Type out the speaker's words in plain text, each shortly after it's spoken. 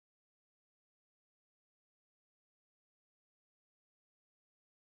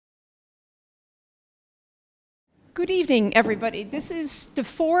Good evening, everybody. This is the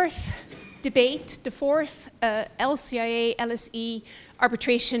fourth debate, the fourth LCIA-LSE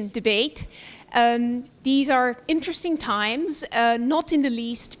arbitration debate. These are interesting times, not in the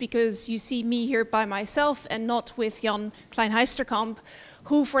least because you see me here by myself and not with Jan Klein-Heisterkamp,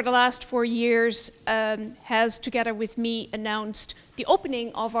 who for the last 4 years has, together with me, announced the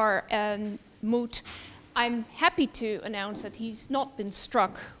opening of our moot. I'm happy to announce that he's not been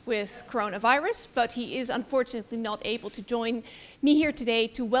struck with coronavirus, but he is unfortunately not able to join me here today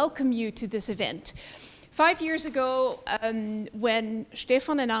to welcome you to this event. 5 years ago, when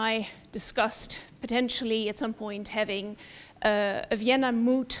Stefan and I discussed potentially at some point having a Vienna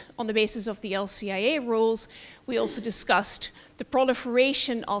moot on the basis of the LCIA rules, we also discussed the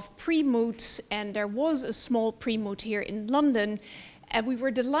proliferation of pre-moots, and there was a small pre-moot here in London. And we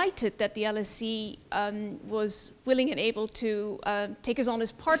were delighted that the LSE was willing and able to take us on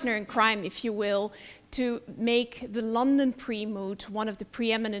as partner in crime, if you will, to make the London pre-moot one of the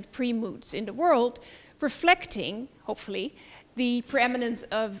preeminent pre-moots in the world, reflecting, hopefully, the preeminence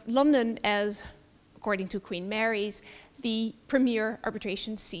of London as, according to Queen Mary's, the premier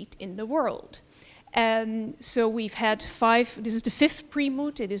arbitration seat in the world. So we've had this is the fifth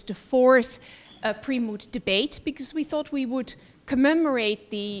pre-moot, it is the fourth pre-moot debate, because we thought we would commemorate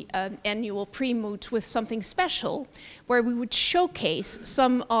the annual pre-moot with something special, where we would showcase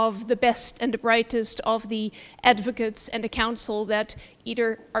some of the best and the brightest of the advocates and the counsel that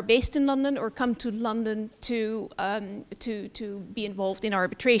either are based in London or come to London to be involved in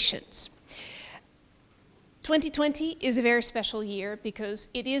arbitrations. 2020 is a very special year because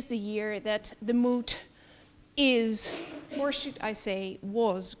it is the year that the moot is, or should I say,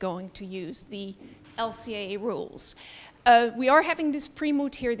 was going to use the LCIA rules. We are having this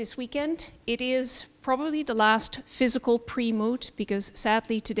pre-moot here this weekend. It is probably the last physical pre-moot because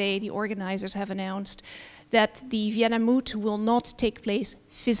sadly today the organizers have announced that the Vienna moot will not take place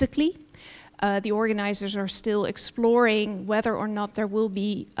physically. The organizers are still exploring whether or not there will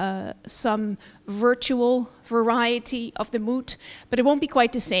be some virtual variety of the moot, but it won't be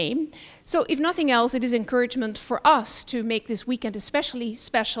quite the same. So if nothing else, it is encouragement for us to make this weekend especially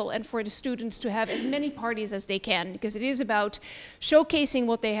special and for the students to have as many parties as they can, because it is about showcasing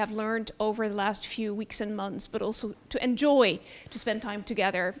what they have learned over the last few weeks and months, but also to enjoy to spend time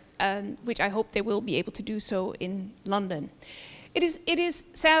together, which I hope they will be able to do so in London. It is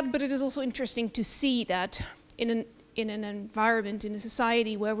sad, but it is also interesting to see that in an environment, in a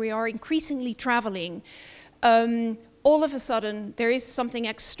society where we are increasingly traveling, all of a sudden there is something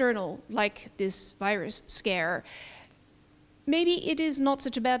external like this virus scare. Maybe it is not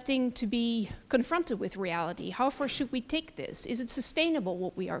such a bad thing to be confronted with reality. How far should we take this? Is it sustainable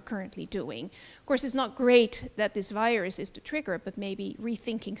what we are currently doing? Of course, it's not great that this virus is the trigger, but maybe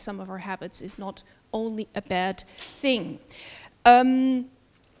rethinking some of our habits is not only a bad thing.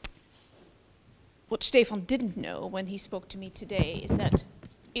 What Stefan didn't know when he spoke to me today is that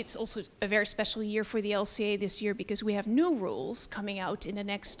it's also a very special year for the LCA this year because we have new rules coming out in the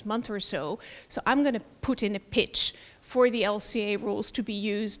next month or so. So I'm going to put in a pitch for the LCA rules to be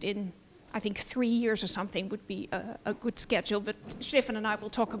used in, I think, 3 years or something would be a good schedule. But Stefan and I will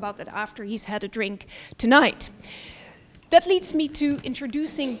talk about that after he's had a drink tonight. That leads me to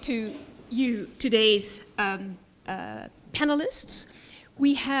introducing to you today's panelists.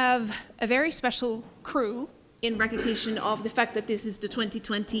 We have a very special crew in recognition of the fact that this is the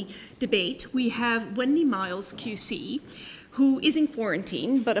 2020 debate. We have Wendy Miles, QC, who is in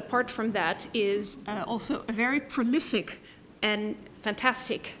quarantine, but apart from that is also a very prolific and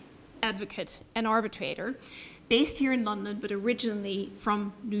fantastic advocate and arbitrator, based here in London, but originally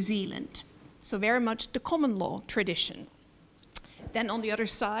from New Zealand. So very much the common law tradition. Then on the other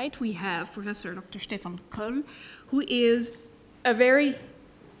side, we have Professor Dr. Stefan Kröll, who is a very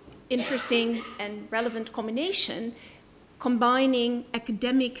interesting and relevant combination, combining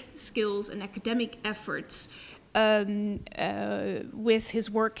academic skills and academic efforts with his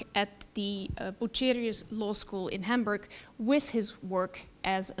work at the Bucerius Law School in Hamburg, with his work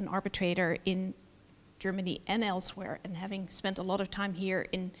as an arbitrator in Germany and elsewhere, and having spent a lot of time here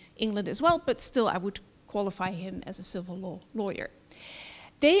in England as well, but still I would qualify him as a civil law lawyer.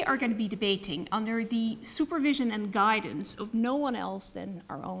 They are going to be debating under the supervision and guidance of no one else than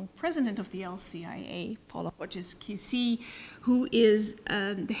our own president of the LCIA, Paula Hodges, QC, who is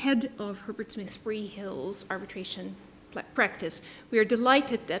the head of Herbert Freehills arbitration practice. We are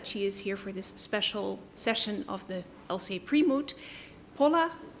delighted that she is here for this special session of the LCA pre-moot.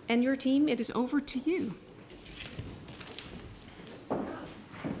 Paula and your team, it is over to you.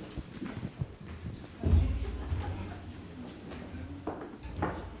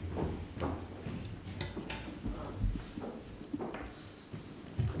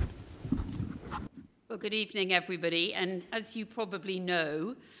 good evening, everybody. And as you probably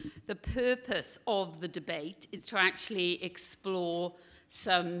know, the purpose of the debate is to actually explore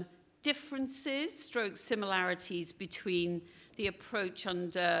some differences, stroke similarities between the approach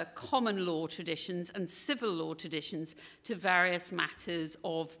under common law traditions and civil law traditions to various matters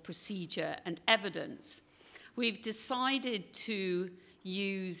of procedure and evidence. We've decided to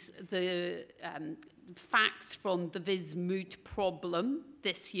use the facts from the Vis Moot problem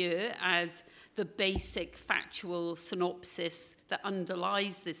this year as the basic factual synopsis that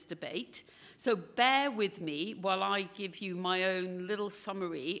underlies this debate. So bear with me while I give you my own little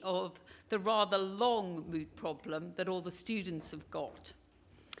summary of the rather long moot problem that all the students have got.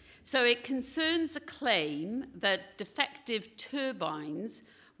 So it concerns a claim that defective turbines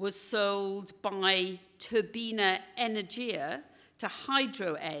were sold by Turbina Energia to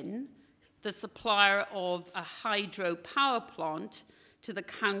Hydro-N, the supplier of a hydro power plant to the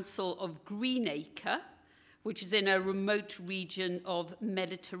Council of Greenacre, which is in a remote region of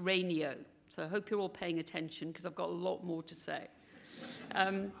Mediterraneo. So I hope you're all paying attention because I've got a lot more to say.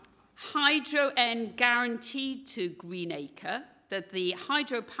 Hydro-N guaranteed to Greenacre that the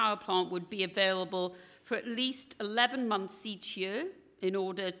hydro power plant would be available for at least 11 months each year in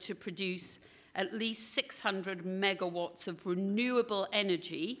order to produce at least 600 megawatts of renewable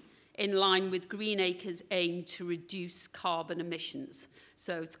energy in line with Greenacre's aim to reduce carbon emissions.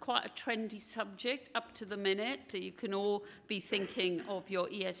 So it's quite a trendy subject up to the minute, so you can all be thinking of your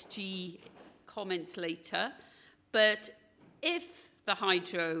ESG comments later. But if the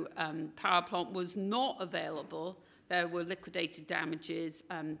hydro power plant was not available, there were liquidated damages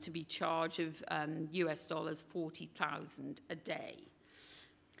to be charged of US dollars 40,000 a day.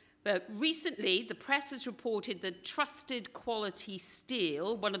 But recently, the press has reported that Trusted Quality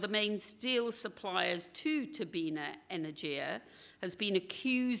Steel, one of the main steel suppliers to Turbina Energia, has been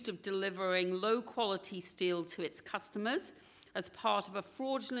accused of delivering low-quality steel to its customers as part of a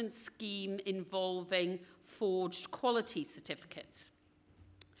fraudulent scheme involving forged quality certificates.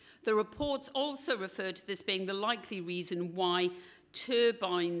 The reports also refer to this being the likely reason why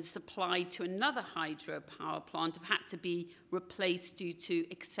turbines supplied to another hydro power plant have had to be replaced due to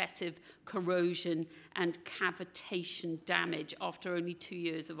excessive corrosion and cavitation damage after only 2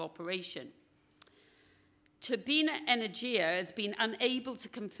 years of operation. Turbina Energia has been unable to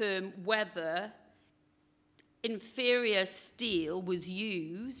confirm whether inferior steel was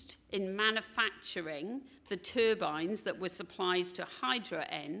used in manufacturing the turbines that were supplied to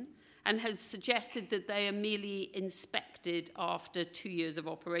Hydro-N, and has suggested that they are merely inspected after 2 years of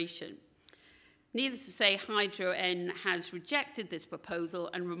operation. Needless to say, Hydro-N has rejected this proposal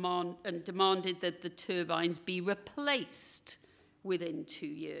and demanded that the turbines be replaced within 2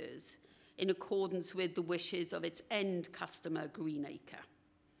 years, in accordance with the wishes of its end customer, Greenacre.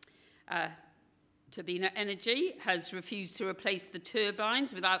 Turbina Energy has refused to replace the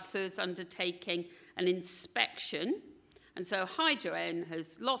turbines without first undertaking an inspection. And so Hydro-N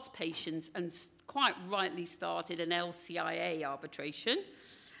has lost patience and quite rightly started an LCIA arbitration,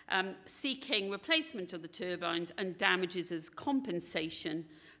 seeking replacement of the turbines and damages as compensation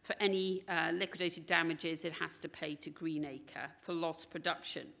for any liquidated damages it has to pay to Greenacre for lost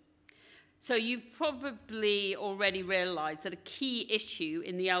production. So you've probably already realized that a key issue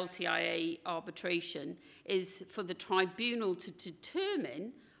in the LCIA arbitration is for the tribunal to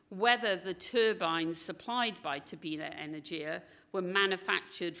determine whether the turbines supplied by Turbina Energia were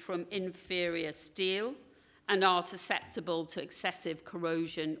manufactured from inferior steel and are susceptible to excessive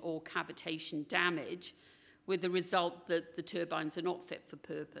corrosion or cavitation damage, with the result that the turbines are not fit for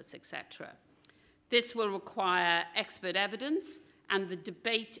purpose, etc. This will require expert evidence, and the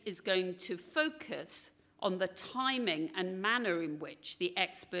debate is going to focus on the timing and manner in which the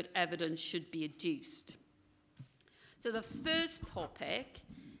expert evidence should be adduced. So the first topic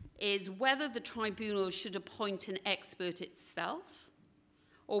is whether the tribunal should appoint an expert itself,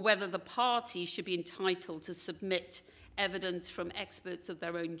 or whether the parties should be entitled to submit evidence from experts of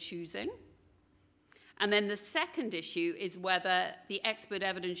their own choosing. And then the second issue is whether the expert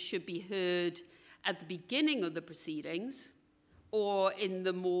evidence should be heard at the beginning of the proceedings or in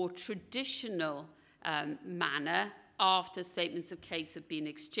the more traditional manner after statements of case have been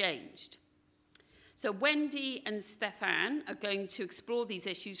exchanged. So Wendy and Stefan are going to explore these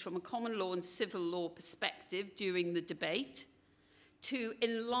issues from a common law and civil law perspective during the debate. To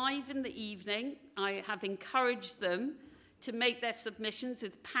enliven the evening, I have encouraged them to make their submissions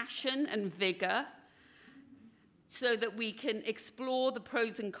with passion and vigor so that we can explore the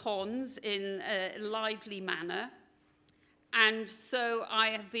pros and cons in a lively manner. And so I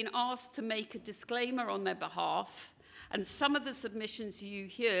have been asked to make a disclaimer on their behalf, And some of the submissions you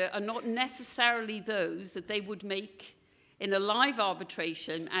hear are not necessarily those that they would make in a live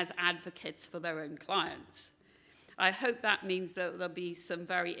arbitration as advocates for their own clients. I hope that means that there'll be some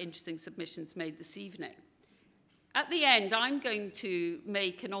very interesting submissions made this evening. At the end, I'm going to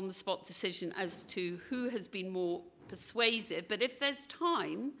make an on-the-spot decision as to who has been more persuasive, but if there's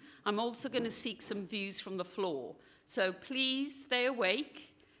time, I'm also going to seek some views from the floor. So please stay awake,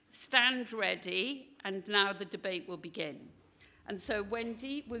 stand ready, and now the debate will begin. And so,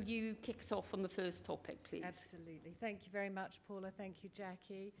 Wendy, will you kick us off on the first topic, please? Absolutely. Thank you very much, Paula. Thank you,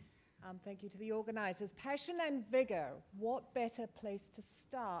 Jackie. Thank you to the organisers. Passion and vigour. What better place to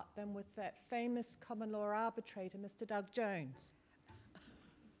start than with that famous common law arbitrator, Mr. Doug Jones?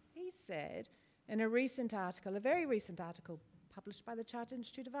 He said in a recent article, a very recent article published by the Chartered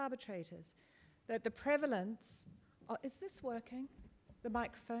Institute of Arbitrators, that the prevalence... Oh, is this working? The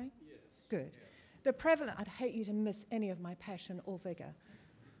microphone? Yes. Good. Yeah. The prevalence... I'd hate you to miss any of my passion or vigour.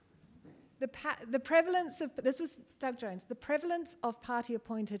 The prevalence of, this was Doug Jones, the prevalence of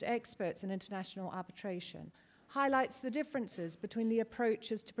party-appointed experts in international arbitration highlights the differences between the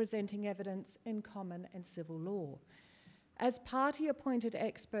approaches to presenting evidence in common and civil law. As party-appointed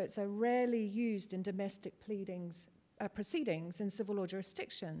experts are rarely used in domestic proceedings in civil law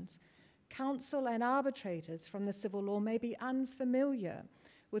jurisdictions, counsel and arbitrators from the civil law may be unfamiliar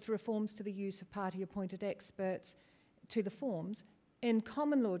with reforms to the use of party-appointed experts to the forms in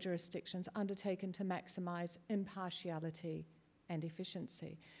common law jurisdictions undertaken to maximize impartiality and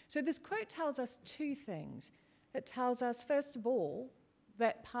efficiency. So this quote tells us two things. It tells us, first of all,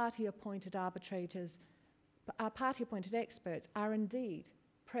 that party-appointed experts are indeed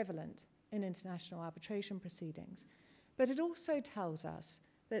prevalent in international arbitration proceedings. But it also tells us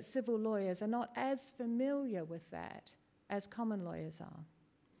that civil lawyers are not as familiar with that as common lawyers are.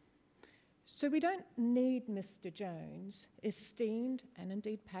 So we don't need Mr. Jones, esteemed and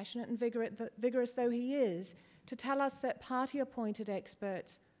indeed passionate and vigorous though he is, to tell us that party-appointed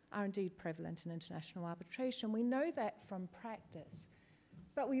experts are indeed prevalent in international arbitration. We know that from practice,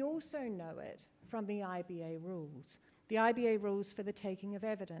 but we also know it from the IBA rules, the IBA rules for the taking of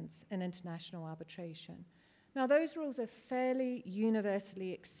evidence in international arbitration. Now, those rules are fairly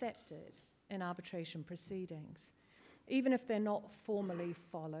universally accepted in arbitration proceedings. Even if they're not formally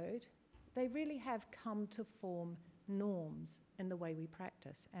followed, they really have come to form norms in the way we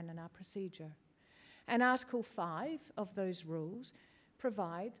practice and in our procedure. And Article 5 of those rules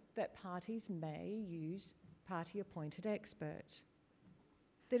provide that parties may use party-appointed experts.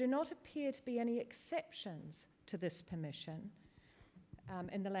 There do not appear to be any exceptions to this permission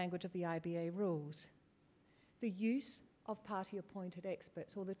in the language of the IBA rules. The use of party-appointed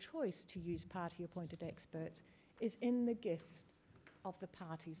experts, or the choice to use party-appointed experts, is in the gift of the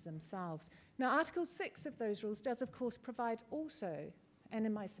parties themselves. Now, Article 6 of those rules does, of course, provide also, and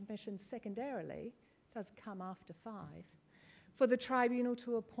in my submission secondarily, does come after 5, for the tribunal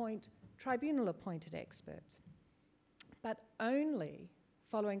to appoint tribunal-appointed experts, but only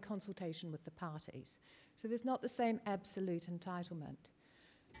following consultation with the parties. So there's not the same absolute entitlement.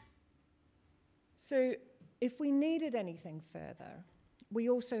 So if we needed anything further, we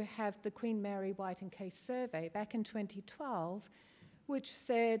also have the Queen Mary White and Case survey back in 2012, which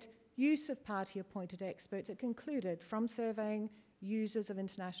said use of party-appointed experts. It concluded from surveying users of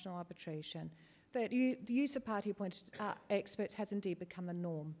international arbitration that the use of party-appointed experts has indeed become the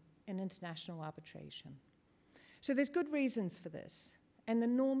norm in international arbitration. So there's good reasons for this, and the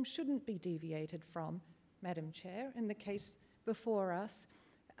norm shouldn't be deviated from, Madam Chair, in the case before us.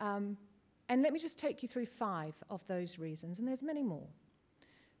 And let me just take you through 5 of those reasons, and there's many more.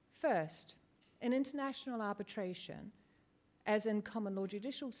 First, in international arbitration, as in common law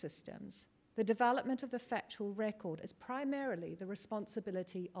judicial systems, the development of the factual record is primarily the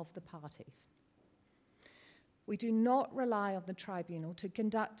responsibility of the parties. We do not rely on the tribunal to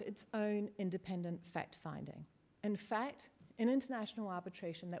conduct its own independent fact-finding. In fact, in international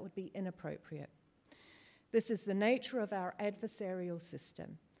arbitration, that would be inappropriate. This is the nature of our adversarial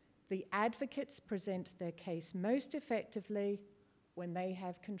system. The advocates present their case most effectively when they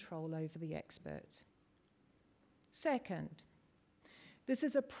have control over the experts. Second, this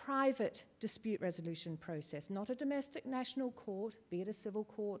is a private dispute resolution process, not a domestic national court, be it a civil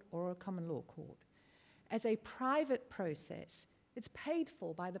court or a common law court. As a private process, it's paid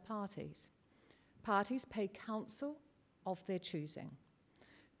for by the parties. Parties pay counsel of their choosing.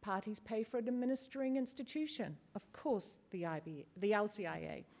 Parties pay for an administering institution, of course the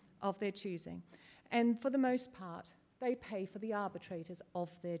LCIA, of their choosing. And for the most part, they pay for the arbitrators of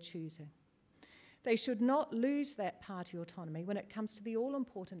their choosing. They should not lose that party autonomy when it comes to the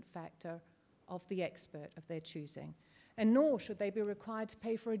all-important factor of the expert of their choosing. and nor should they be required to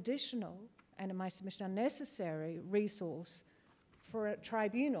pay for additional, and in my submission unnecessary, resource for a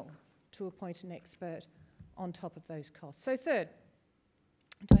tribunal to appoint an expert on top of those costs. So third,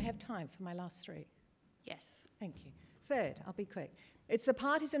 do I have time for my last three? Yes. Thank you. Third, I'll be quick. It's the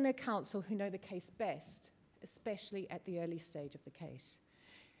parties and their counsel who know the case best, especially at the early stage of the case.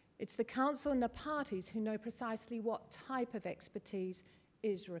 It's the counsel and the parties who know precisely what type of expertise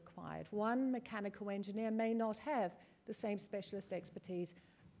is required. One mechanical engineer may not have the same specialist expertise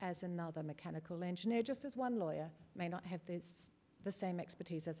as another mechanical engineer, just as one lawyer may not have the same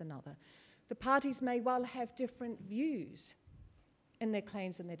expertise as another. The parties may well have different views in their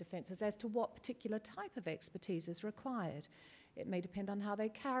claims and their defences as to what particular type of expertise is required. It may depend on how they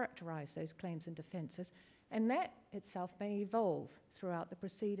characterise those claims and defences, and that itself may evolve throughout the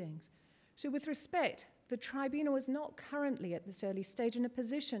proceedings. So with respect, the tribunal is not currently at this early stage in a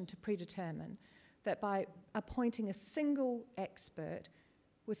position to predetermine that by appointing a single expert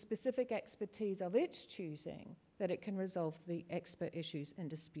with specific expertise of its choosing, that it can resolve the expert issues in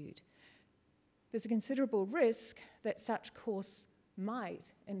dispute. There's a considerable risk that such course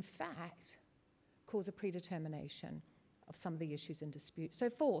might, in fact, cause a predetermination of some of the issues in dispute. So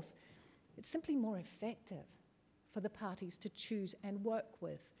fourth, it's simply more effective for the parties to choose and work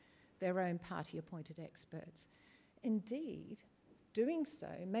with their own party-appointed experts. Indeed, doing so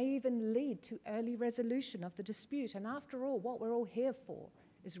may even lead to early resolution of the dispute. And after all, what we're all here for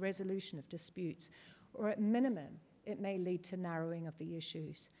is resolution of disputes, or at minimum, it may lead to narrowing of the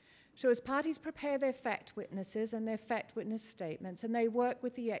issues. So as parties prepare their fact witnesses and their fact witness statements, and they work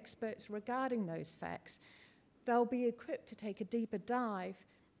with the experts regarding those facts, they'll be equipped to take a deeper dive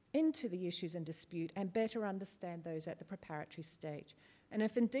into the issues in dispute and better understand those at the preparatory stage. And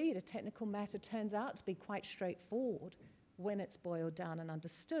if indeed a technical matter turns out to be quite straightforward when it's boiled down and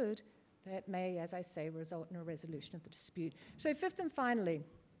understood, that may, as I say, result in a resolution of the dispute. So fifth and finally,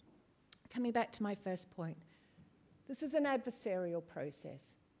 coming back to my first point, this is an adversarial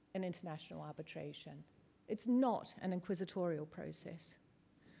process in international arbitration. It's not an inquisitorial process.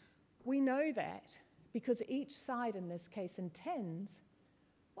 We know that because each side in this case intends,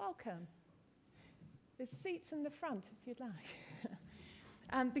 welcome, there's seats in the front if you'd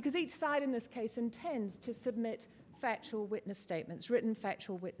like, because each side in this case intends to submit factual witness statements, written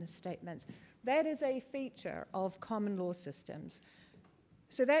factual witness statements. That is a feature of common law systems.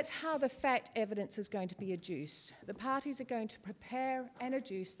 So that's how the fact evidence is going to be adduced. The parties are going to prepare and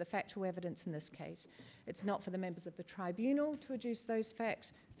adduce the factual evidence in this case. It's not for the members of the tribunal to adduce those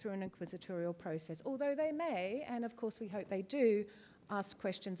facts through an inquisitorial process, although they may, and of course we hope they do, ask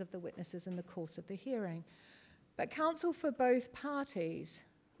questions of the witnesses in the course of the hearing. But counsel for both parties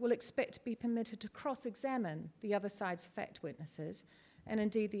will expect to be permitted to cross-examine the other side's fact witnesses, and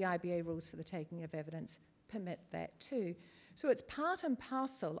indeed the IBA rules for the taking of evidence permit that too. So it's part and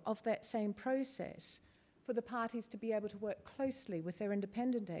parcel of that same process for the parties to be able to work closely with their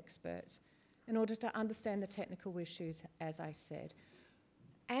independent experts in order to understand the technical issues, as I said,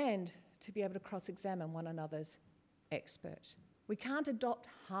 and to be able to cross-examine one another's experts. We can't adopt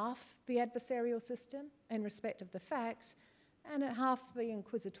half the adversarial system in respect of the facts and half the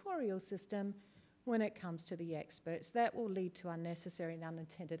inquisitorial system when it comes to the experts. That will lead to unnecessary and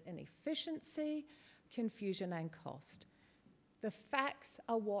unintended inefficiency, confusion, and cost. The facts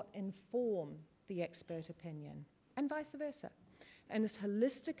are what inform the expert opinion, and vice versa. And this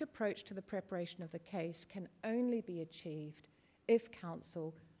holistic approach to the preparation of the case can only be achieved if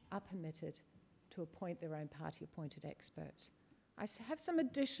counsel are permitted to appoint their own party-appointed experts. I have some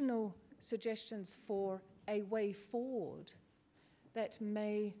additional suggestions for a way forward that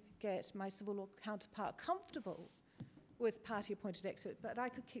may get my civil law counterpart comfortable with party-appointed experts, but I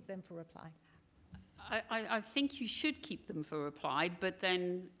could keep them for reply. I think you should keep them for reply, but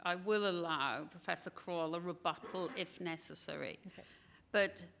then I will allow Professor Kröll a rebuttal if necessary. Okay.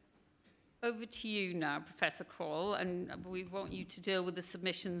 But over to you now, Professor Kröll, and we want you to deal with the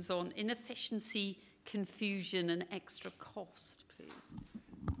submissions on inefficiency, confusion, and extra cost, please.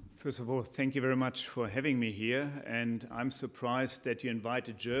 First of all, thank you very much for having me here, and I'm surprised that you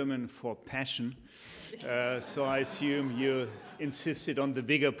invited German for passion, so I assume you insisted on the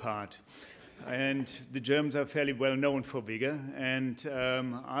vigor part. And the Germans are fairly well known for vigor, and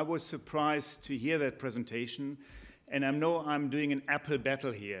I was surprised to hear that presentation, and I know I'm doing an uphill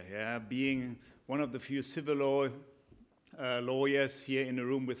battle here, being one of the few civil law lawyers here in a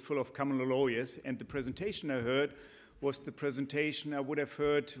room with full of common law lawyers, and the presentation I heard was the presentation I would have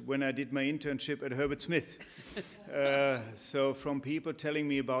heard when I did my internship at Herbert Smith. So from people telling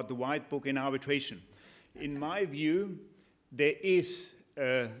me about the White Book in arbitration. In my view, there is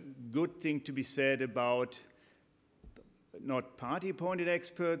a good thing to be said about not party-appointed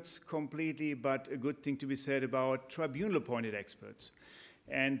experts completely, but a good thing to be said about tribunal-appointed experts.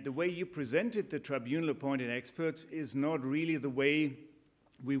 And the way you presented the tribunal-appointed experts is not really the way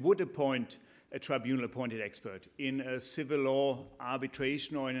we would appoint a tribunal-appointed expert in a civil law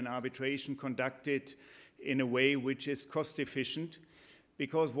arbitration or in an arbitration conducted in a way which is cost-efficient.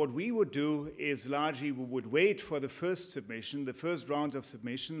 Because what we would do is largely we would wait for the first submission, the first round of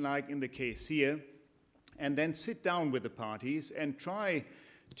submission, like in the case here, and then sit down with the parties and try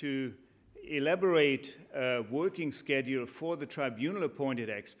to elaborate a working schedule for the tribunal-appointed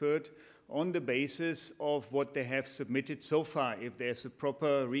expert on the basis of what they have submitted so far, if there's a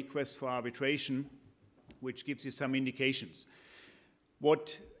proper request for arbitration, which gives you some indications.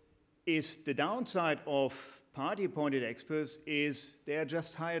 What is the downside of party-appointed experts is they are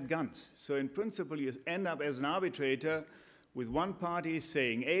just hired guns. So in principle, you end up as an arbitrator with one party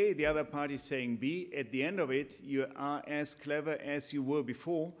saying A, the other party saying B. At the end of it, you are as clever as you were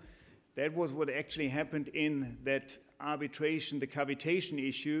before. That was what actually happened in that arbitration, the cavitation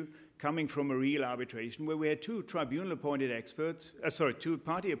issue, coming from a real arbitration, where we had two party-appointed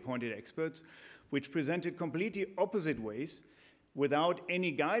experts, which presented completely opposite ways, without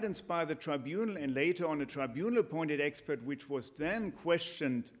any guidance by the tribunal, and later on a tribunal-appointed expert, which was then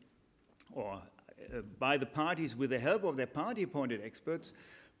questioned or by the parties with the help of their party-appointed experts.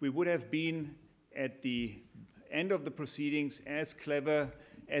 We would have been at the end of the proceedings as clever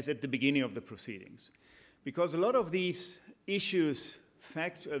as at the beginning of the proceedings. Because a lot of these issues,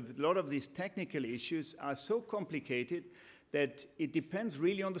 a lot of these technical issues are so complicated that it depends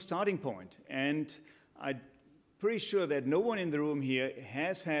really on the starting point. And I'm pretty sure that no one in the room here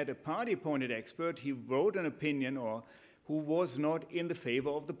has had a party-appointed expert who wrote an opinion or who was not in the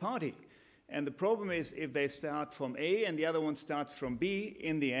favor of the party. And the problem is if they start from A and the other one starts from B,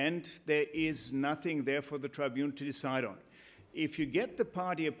 in the end, there is nothing there for the tribunal to decide on. If you get the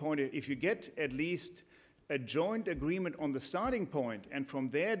party-appointed, if you get at least a joint agreement on the starting point and from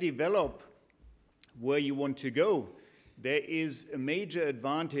there develop where you want to go, there is a major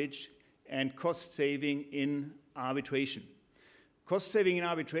advantage and cost saving in arbitration. Cost saving in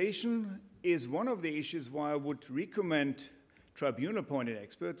arbitration is one of the issues why I would recommend tribunal-appointed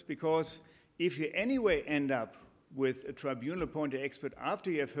experts, because if you anyway end up with a tribunal-appointed expert after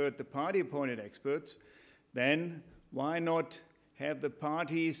you have heard the party-appointed experts, then why not have the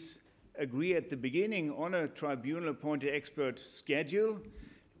parties agree at the beginning on a tribunal-appointed expert schedule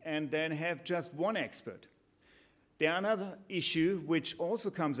and then have just one expert? There are another issue which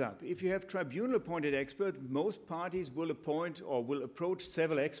also comes up. If you have tribunal-appointed expert, most parties will appoint or will approach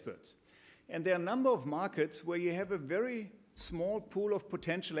several experts. And there are a number of markets where you have a very small pool of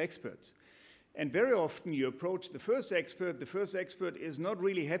potential experts. And very often you approach the first expert is not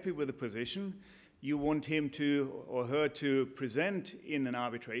really happy with the position. You want him to or her to present in an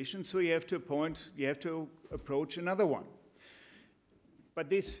arbitration, so you have to approach another one. But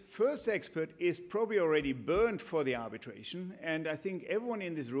this first expert is probably already burned for the arbitration, and I think everyone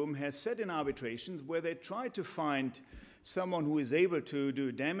in this room has sat in arbitrations where they try to find someone who is able to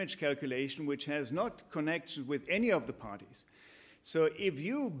do damage calculation which has not connections with any of the parties. So if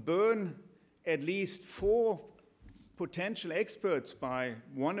you burn at least 4 potential experts, by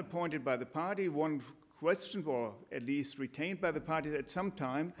one appointed by the party, one questioned or at least retained by the parties at some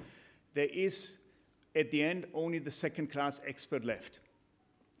time, there is at the end only the second-class expert left.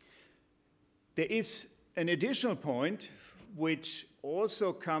 There is an additional point which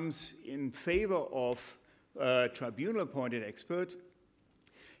also comes in favor of a tribunal-appointed expert,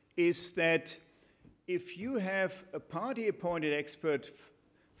 is that if you have a party-appointed expert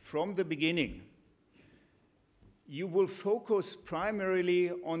from the beginning, you will focus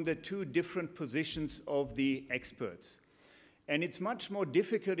primarily on the 2 different positions of the experts. And it's much more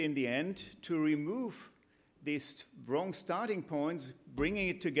difficult in the end to remove these wrong starting points, bringing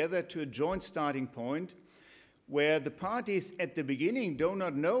it together to a joint starting point where the parties at the beginning do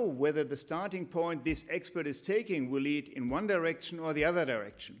not know whether the starting point this expert is taking will lead in one direction or the other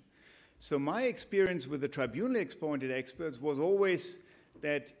direction. So my experience with the tribunal-appointed experts was always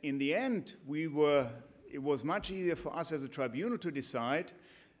that in the end it was much easier for us as a tribunal to decide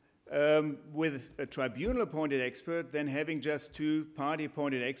with a tribunal-appointed expert than having just 2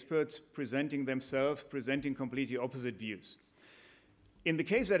 party-appointed experts presenting themselves, presenting completely opposite views. In the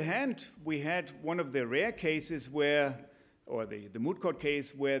case at hand, we had one of the rare cases where, or the moot court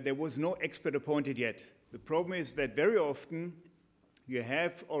case, where there was no expert appointed yet. The problem is that very often you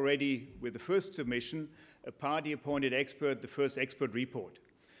have already, with the first submission, a party-appointed expert, the first expert report.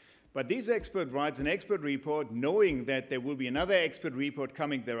 But this expert writes an expert report knowing that there will be another expert report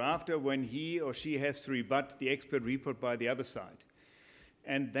coming thereafter when he or she has to rebut the expert report by the other side.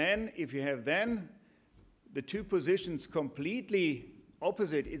 And then, if you have then the two positions completely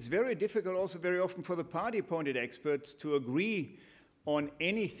opposite, it's very difficult also very often for the party-appointed experts to agree on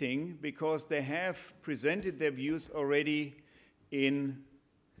anything because they have presented their views already in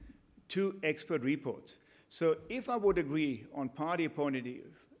two expert reports. So if I would agree on party-appointed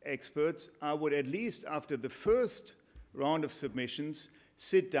experts, I would at least after the first round of submissions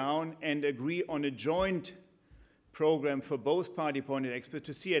sit down and agree on a joint program for both party-appointed experts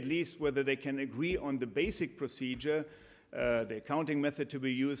to see at least whether they can agree on the basic procedure, the accounting method to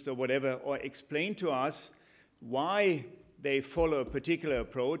be used or whatever, or explain to us why they follow a particular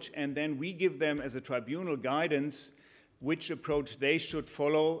approach, and then we give them as a tribunal guidance which approach they should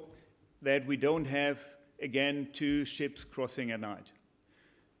follow, that we don't have, again, two ships crossing at night.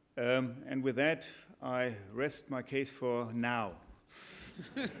 And with that, I rest my case for now.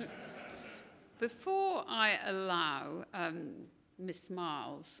 Before I allow Ms.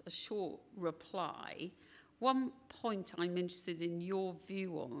 Miles a short reply, one point I'm interested in your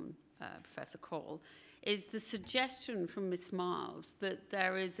view on, Professor Kröll, is the suggestion from Ms. Miles that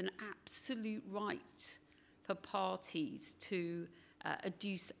there is an absolute right for parties to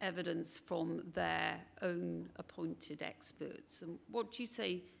adduce evidence from their own appointed experts. And what do you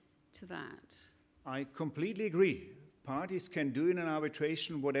say to that? I completely agree. Parties can do in an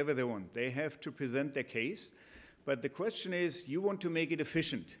arbitration whatever they want. They have to present their case. But the question is, you want to make it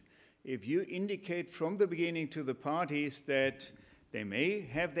efficient. If you indicate from the beginning to the parties that they may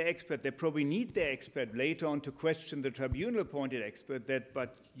have their expert, they probably need their expert later on to question the tribunal-appointed expert,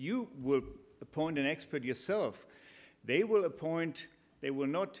 but you will appoint an expert yourself. They will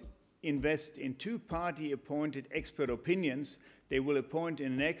not invest in two party-appointed expert opinions. They will appoint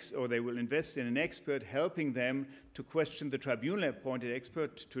they will invest in an expert helping them to question the tribunal-appointed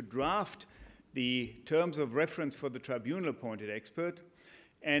expert, to draft the terms of reference for the tribunal-appointed expert.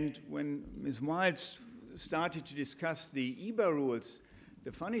 And when Ms. Miles started to discuss the EBA rules,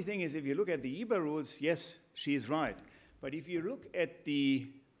 the funny thing is if you look at the EBA rules, yes, she is right. But if you look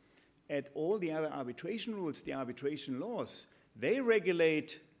at all the other arbitration rules, the arbitration laws, they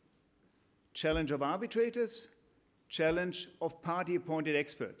regulate challenge of arbitrators, challenge of party-appointed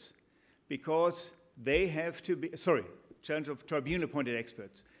experts, because they have to be, challenge of tribunal-appointed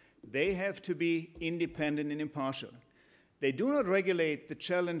experts. They have to be independent and impartial. They do not regulate the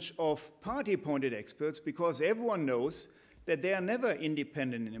challenge of party-appointed experts because everyone knows that they are never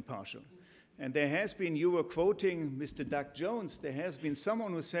independent and impartial. And there has been, you were quoting Mr. Doug Jones, there has been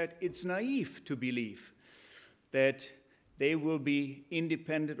someone who said it's naive to believe that they will be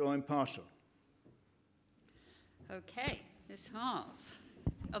independent or impartial. Okay, Ms. Haas.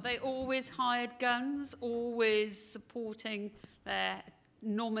 Are they always hired guns, always supporting their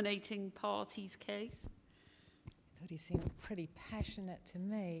nominating party's case? I thought he seemed pretty passionate to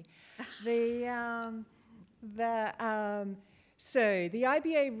me. So the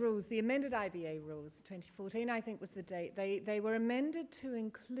IBA rules, the amended IBA rules, 2014 I think was the date, they were amended to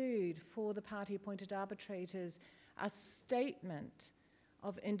include for the party-appointed arbitrators a statement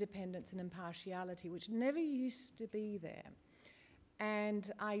of independence and impartiality, which never used to be there.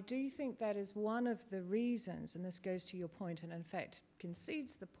 And I do think that is one of the reasons, and this goes to your point and in fact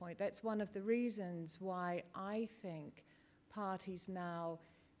concedes the point, that's one of the reasons why I think parties now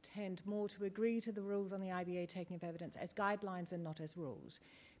tend more to agree to the rules on the IBA taking of evidence as guidelines and not as rules.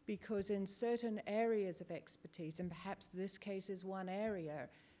 Because in certain areas of expertise, and perhaps this case is one area,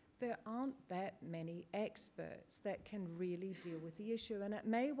 there aren't that many experts that can really deal with the issue. And it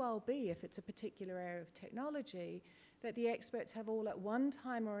may well be, if it's a particular area of technology, that the experts have all at one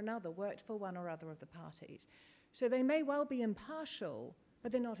time or another worked for one or other of the parties. So they may well be impartial,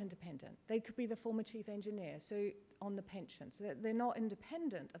 but they're not independent. They could be the former chief engineer, so on the pension. So they're not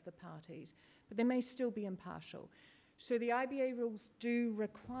independent of the parties, but they may still be impartial. So the IBA rules do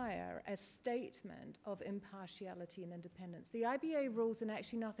require a statement of impartiality and independence. The IBA rules, and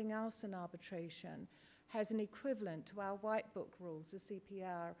actually nothing else in arbitration, has an equivalent to our White Book rules, the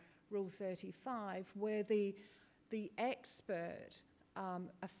CPR Rule 35, where the expert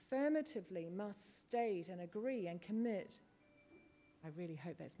affirmatively must state and agree and commit. I really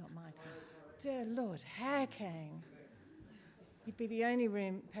hope that's not mine. Dear Lord, hacking. You'd be the only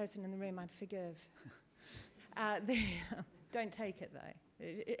person in the room I'd forgive. Don't take it though.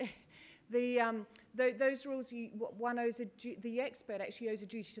 Those rules, one owes the expert actually owes a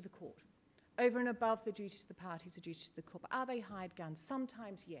duty to the court, over and above the duty to the parties, a duty to the court. But are they hired guns?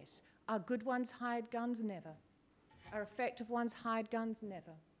 Sometimes yes. Are good ones hired guns? Never. Are effective ones hired guns?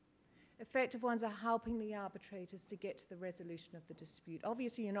 Never. Effective ones are helping the arbitrators to get to the resolution of the dispute.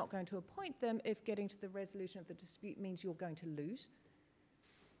 Obviously, you're not going to appoint them if getting to the resolution of the dispute means you're going to lose.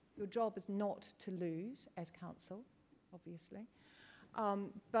 Your job is not to lose as counsel, obviously.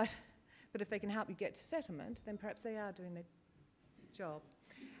 But if they can help you get to settlement, then perhaps they are doing their job.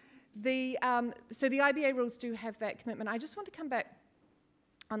 So the IBA rules do have that commitment. I just want to come back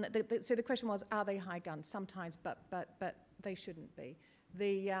on so the question was, are they high guns? Sometimes, but they shouldn't be.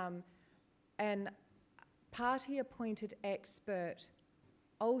 An party-appointed expert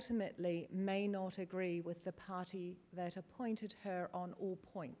ultimately may not agree with the party that appointed her on all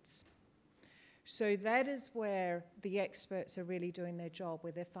points. So that is where the experts are really doing their job,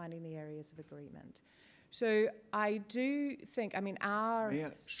 where they're finding the areas of agreement. So I do think, May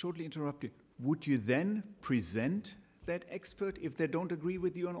I shortly interrupt you? Would you then present that expert if they don't agree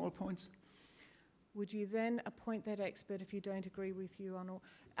with you on all points? Would you then appoint that expert if you don't agree with you on all?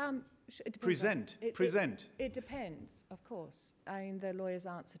 Present. It depends, of course. The lawyer's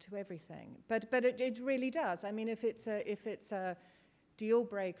answer to everything, but it really does. If it's a deal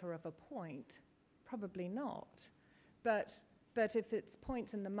breaker of a point, probably not. But if it's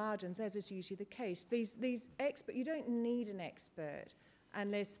points in the margins, as is usually the case, these expert, you don't need an expert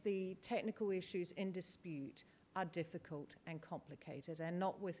unless the technical issues in dispute are difficult and complicated and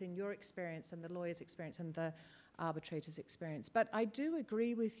not within your experience and the lawyer's experience and the arbitrator's experience. But I do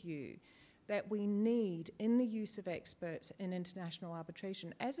agree with you that we need, in the use of experts in international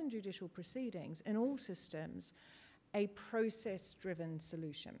arbitration, as in judicial proceedings, in all systems, a process-driven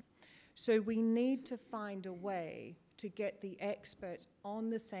solution. So we need to find a way to get the experts on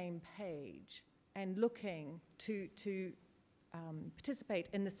the same page and looking to participate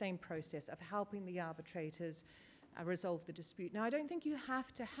in the same process of helping the arbitrators resolve the dispute. Now, I don't think you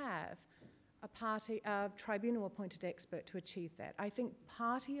have to have a tribunal-appointed expert to achieve that. I think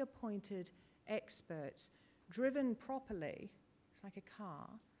party-appointed experts, driven properly, it's like a car,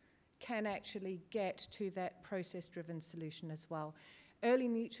 can actually get to that process-driven solution as well. Early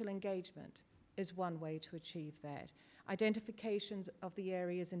mutual engagement is one way to achieve that. Identifications of the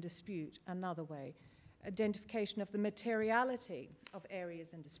areas in dispute, another way. Identification of the materiality of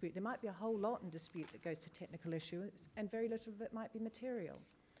areas in dispute. There might be a whole lot in dispute that goes to technical issues, and very little of it might be material.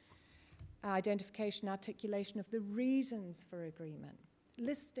 Identification, articulation of the reasons for agreement.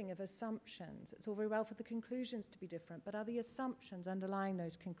 Listing of assumptions. It's all very well for the conclusions to be different, but are the assumptions underlying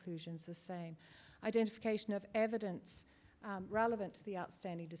those conclusions the same? Identification of evidence relevant to the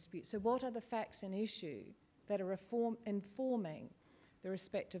outstanding dispute. So what are the facts in issue that are informing the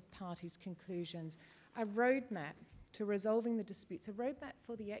respective parties' conclusions? A roadmap to resolving the disputes, a roadmap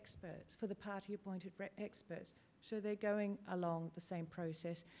for the experts, for the party-appointed experts, so they're going along the same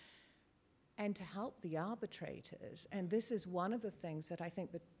process. And to help the arbitrators, and this is one of the things that I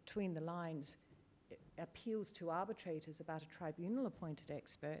think between the lines appeals to arbitrators about a tribunal-appointed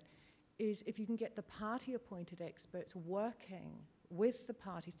expert, is if you can get the party-appointed experts working with the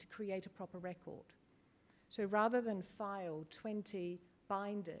parties to create a proper record. So rather than file 20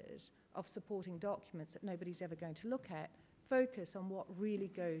 binders of supporting documents that nobody's ever going to look at, focus on what really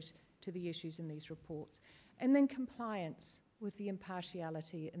goes to the issues in these reports. And then compliance with the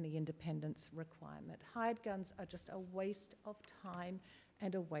impartiality and the independence requirement. Hired guns are just a waste of time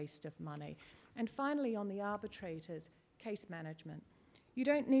and a waste of money. And finally, on the arbitrators, case management. You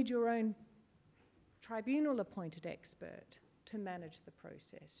don't need your own tribunal-appointed expert to manage the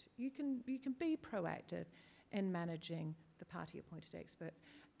process. You can be proactive in managing the party-appointed expert.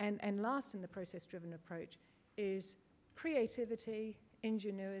 And last in the process-driven approach is creativity,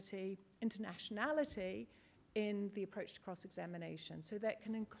 ingenuity, internationality in the approach to cross-examination. So that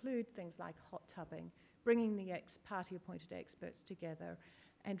can include things like hot tubbing, bringing the party-appointed experts together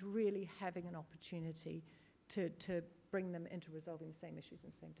and really having an opportunity to bring them into resolving the same issues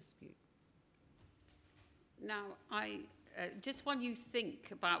and the same dispute. Now, just when you think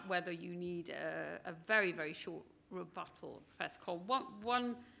about whether you need a very, very short rebuttal, Professor Kröll,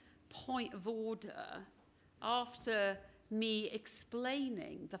 one point of order, after me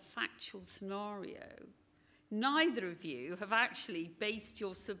explaining the factual scenario, neither of you have actually based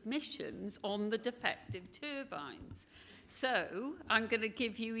your submissions on the defective turbines. So I'm going to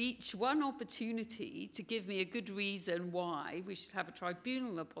give you each one opportunity to give me a good reason why we should have a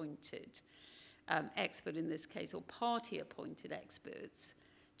tribunal-appointed expert in this case, or party-appointed experts,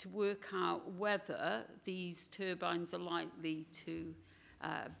 to work out whether these turbines are likely to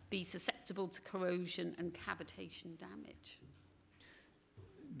be susceptible to corrosion and cavitation damage.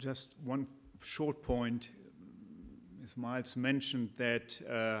 Just one short point. Ms. Miles mentioned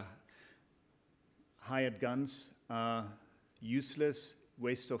that hired guns are useless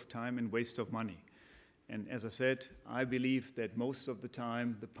waste of time and waste of money. And as I said, I believe that most of the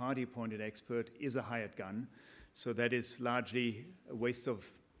time the party-appointed expert is a hired gun, so that is largely a waste of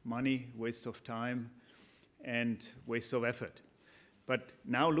money, waste of time, and waste of effort. But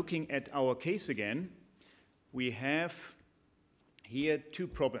now looking at our case again, we have here two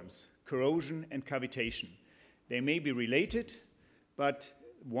problems, corrosion and cavitation. They may be related, but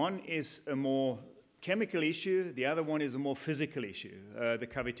one is a more chemical issue, the other one is a more physical issue, the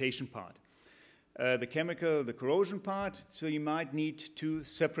cavitation part. The chemical, the corrosion part, so you might need two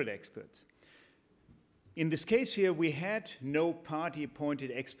separate experts. In this case here, we had no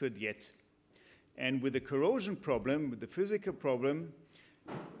party-appointed expert yet. And with the corrosion problem, with the physical problem,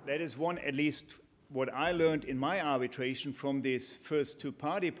 that is one, at least what I learned in my arbitration from these first two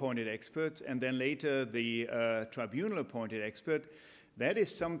party-appointed experts and then later the tribunal-appointed expert, that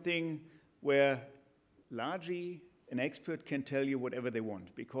is something where largely an expert can tell you whatever they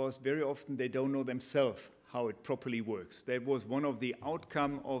want, because very often they don't know themselves how it properly works. That was one of the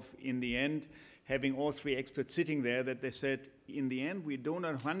outcome of, in the end, having all three experts sitting there, that they said, in the end, we don't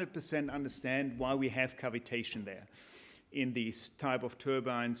 100% understand why we have cavitation there. In these type of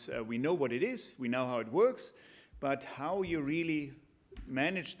turbines, we know what it is, we know how it works, but how you really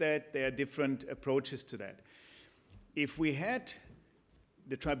manage that, there are different approaches to that. If we had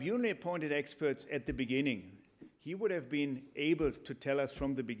the tribunal-appointed experts at the beginning, he would have been able to tell us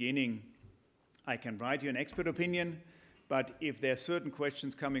from the beginning, I can write you an expert opinion, but if there are certain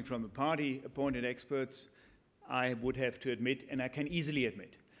questions coming from the party-appointed experts, I would have to admit, and I can easily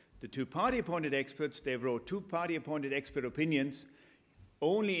admit, the two party-appointed experts, they wrote two party-appointed expert opinions,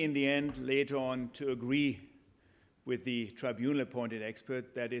 only in the end, later on, to agree with the tribunal-appointed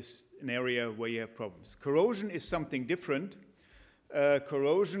expert. That is an area where you have problems. Corrosion is something different.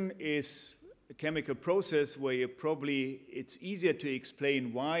 Corrosion is a chemical process where you probably, it's easier to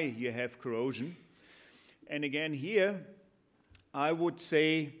explain why you have corrosion. And again here, I would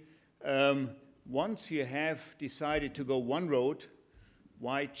say once you have decided to go one road,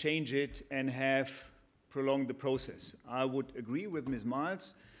 why change it and have prolonged the process? I would agree with Ms.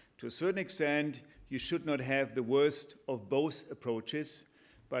 Miles. To a certain extent, you should not have the worst of both approaches,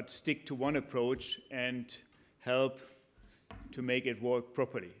 but stick to one approach and help to make it work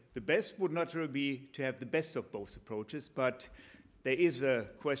properly. The best would not really be to have the best of both approaches, but there is a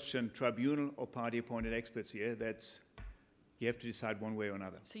question, tribunal or party-appointed experts here, that's, you have to decide one way or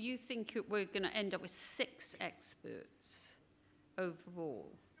another. So you think we're going to end up with 6 experts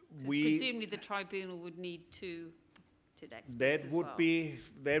overall? Presumably the tribunal would need 2 experts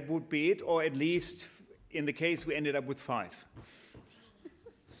that would be it, or at least in the case we ended up with 5.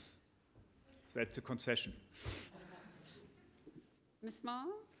 So that's a concession. Ms. Marv,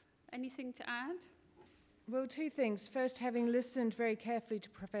 anything to add? Well, 2 things. First, having listened very carefully to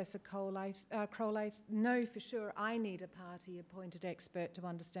Professor Kröll, I know for sure I need a party-appointed expert to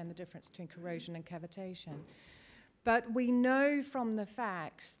understand the difference between corrosion and cavitation. But we know from the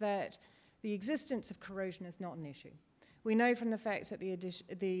facts that the existence of corrosion is not an issue. We know from the facts that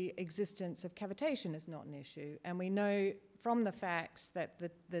the existence of cavitation is not an issue. And we know from the facts that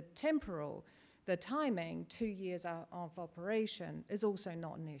the timing, 2 years of operation, is also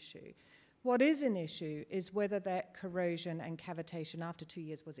not an issue. What is an issue is whether that corrosion and cavitation after 2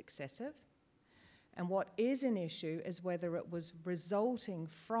 years was excessive. And what is an issue is whether it was resulting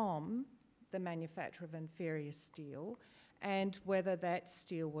from the manufacture of inferior steel and whether that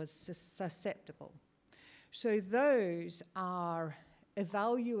steel was susceptible. So those are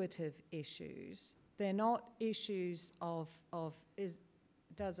evaluative issues. They're not issues of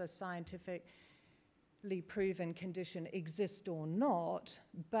does a scientifically proven condition exist or not,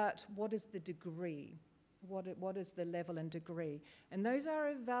 but what is the degree? What is the level and degree? And those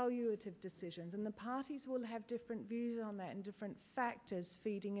are evaluative decisions, and the parties will have different views on that and different factors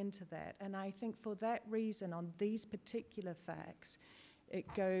feeding into that. And I think for that reason, on these particular facts, it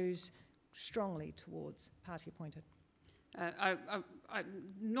goes strongly towards party-appointed. I'm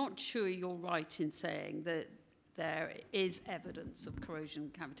not sure you're right in saying that there is evidence of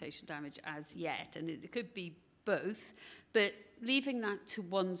corrosion cavitation damage as yet, and it could be both, but leaving that to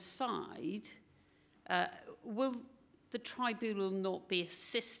one side, will the tribunal not be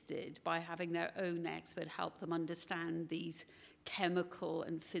assisted by having their own expert help them understand these chemical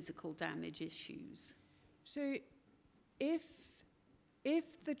and physical damage issues? So if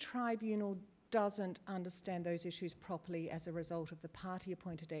the tribunal doesn't understand those issues properly as a result of the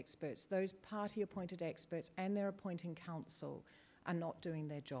party-appointed experts, those party-appointed experts and their appointing counsel are not doing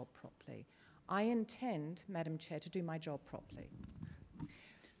their job properly. I intend, Madam Chair, to do my job properly.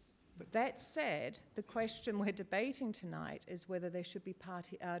 That said, the question we're debating tonight is whether there should be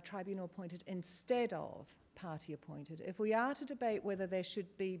tribunal appointed instead of party appointed. If we are to debate whether there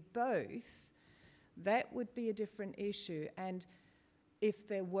should be both, that would be a different issue. And if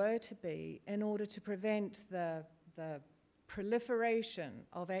there were to be, in order to prevent the proliferation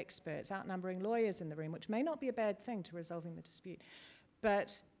of experts outnumbering lawyers in the room, which may not be a bad thing to resolving the dispute,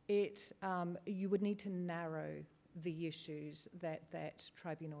 but you would need to narrow the issues that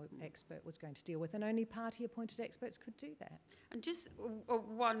tribunal expert was going to deal with, and only party-appointed experts could do that. And just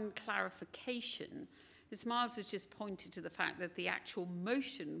one clarification. Ms. Miles has just pointed to the fact that the actual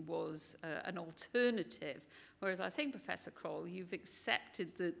motion was an alternative, whereas I think, Professor Kröll, you've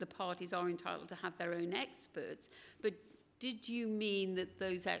accepted that the parties are entitled to have their own experts, but did you mean that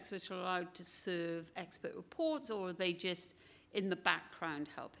those experts are allowed to serve expert reports, or are they just in the background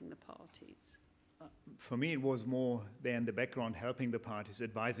helping the parties? For me, it was more there in the background, helping the parties,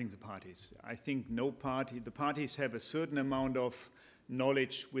 advising the parties. I think the parties have a certain amount of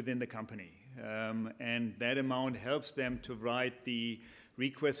knowledge within the company, and that amount helps them to write the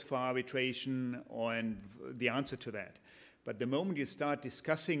request for arbitration and the answer to that. But the moment you start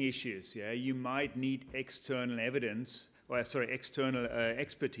discussing issues, you might need external evidence, external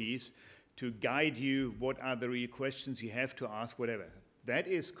expertise to guide you what are the real questions you have to ask, whatever. That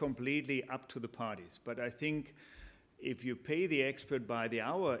is completely up to the parties. But I think if you pay the expert by the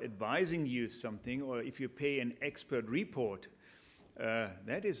hour advising you something, or if you pay an expert report,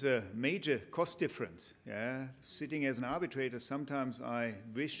 that is a major cost difference. Sitting as an arbitrator, sometimes I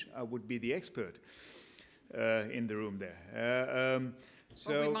wish I would be the expert in the room there.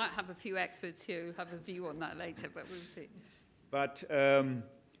 Well, we might have a few experts here who have a view on that later, but we'll see. But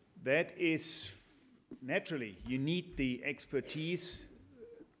that is, naturally, you need the expertise.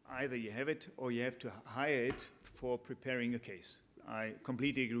 Either you have it or you have to hire it for preparing a case. I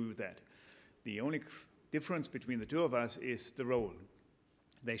completely agree with that. The only difference between the two of us is the role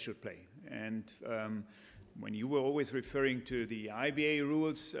they should play. And when you were always referring to the IBA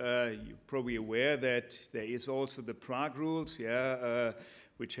rules, you're probably aware that there is also the Prague rules,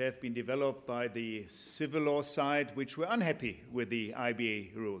 which have been developed by the civil law side, which were unhappy with the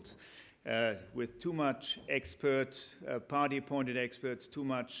IBA rules. With too much experts, party-appointed experts, too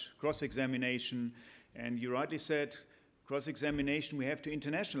much cross-examination, and you rightly said, cross-examination, we have to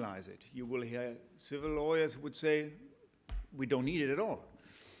internationalize it. You will hear civil lawyers would say, we don't need it at all.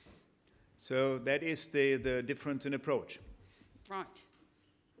 So that is the difference in approach. Right.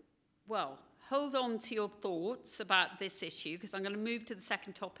 Well, hold on to your thoughts about this issue, because I'm going to move to the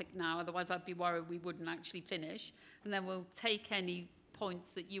second topic now, otherwise I'd be worried we wouldn't actually finish, and then we'll take any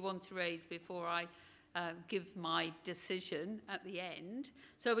points that you want to raise before I give my decision at the end.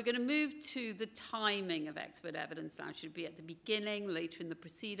 So we're going to move to the timing of expert evidence now. Should it be at the beginning, later in the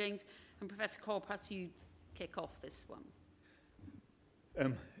proceedings? And Professor Kröll, perhaps you kick off this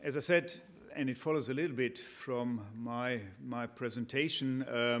one. As I said, and it follows a little bit from my presentation,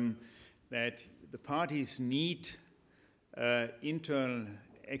 that the parties need internal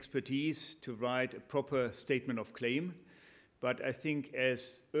expertise to write a proper statement of claim. But I think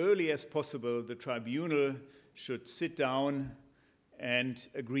as early as possible, the tribunal should sit down and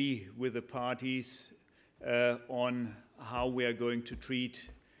agree with the parties on how we are going to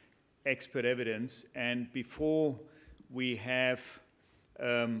treat expert evidence. And before we have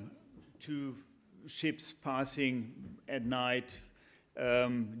two ships passing at night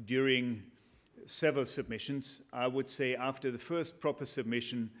during several submissions, I would say after the first proper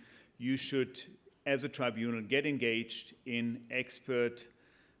submission, you should, as a tribunal, get engaged in expert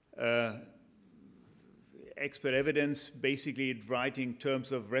evidence, basically writing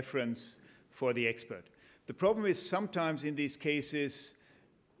terms of reference for the expert. The problem is sometimes in these cases,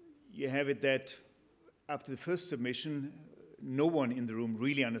 you have it that after the first submission, no one in the room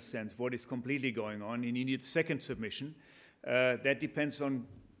really understands what is completely going on, and you need a second submission. That depends on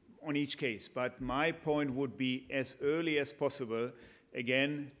each case. But my point would be as early as possible,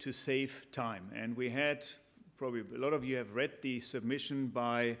 again, to save time. And we had, probably a lot of you have read the submission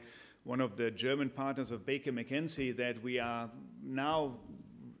by one of the German partners of Baker McKenzie, that we are now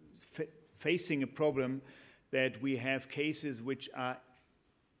facing a problem that we have cases which are,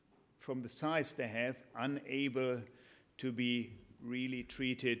 from the size they have, unable to be really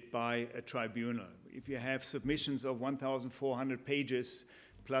treated by a tribunal. If you have submissions of 1,400 pages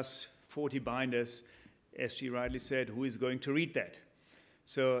plus 40 binders, as she rightly said, who is going to read that?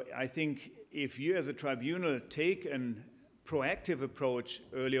 So I think if you as a tribunal take a proactive approach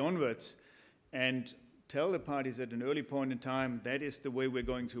early onwards and tell the parties at an early point in time that is the way we're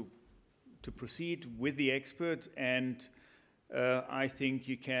going to proceed with the expert, and I think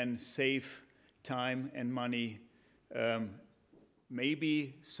you can save time and money.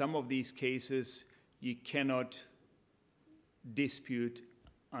 Maybe some of these cases you cannot dispute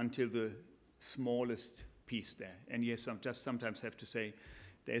until the smallest piece there. And yes, I just sometimes have to say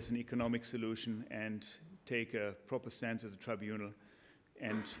there's an economic solution and take a proper stance as a tribunal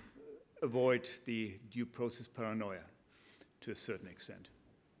and avoid the due process paranoia to a certain extent.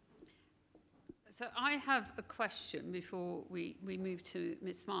 So I have a question before we move to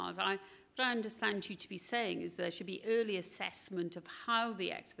Ms. Mars. What I understand you to be saying is there should be early assessment of how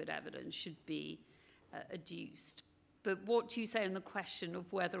the expert evidence should be adduced. But what do you say on the question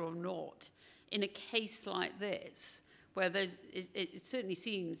of whether or not, in a case like this, where it certainly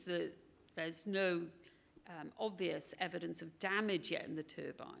seems that there's no obvious evidence of damage yet in the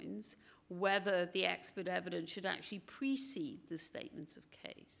turbines, whether the expert evidence should actually precede the statements of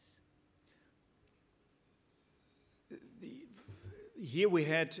case? Here we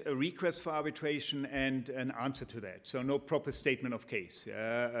had a request for arbitration and an answer to that, so no proper statement of case.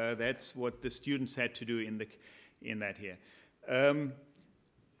 That's what the students had to do in that here.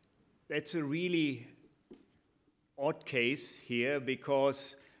 That's a really odd case here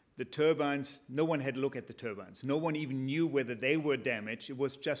because the turbines, no one had a look at the turbines. No one even knew whether they were damaged. It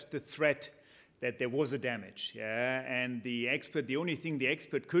was just the threat that there was a damage. And the only thing the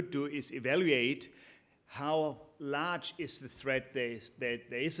expert could do is evaluate how large is the threat that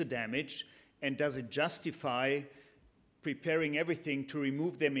there is a damage, and does it justify preparing everything to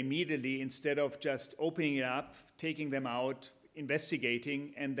remove them immediately instead of just opening it up, taking them out,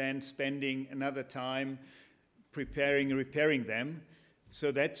 investigating, and then spending another time preparing and repairing them.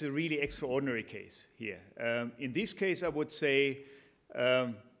 So that's a really extraordinary case here. In this case, I would say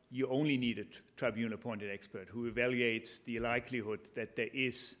you only need a tribunal-appointed expert who evaluates the likelihood that there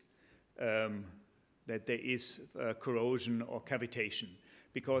is corrosion or cavitation,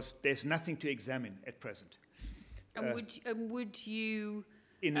 because there's nothing to examine at present. And would you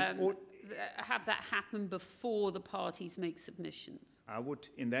have that happen before the parties make submissions?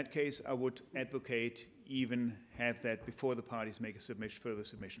 In that case, I would advocate even have that before the parties make a further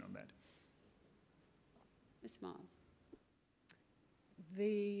submission on that. Ms. Miles.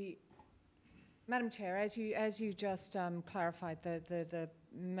 Madam Chair, as you just clarified, the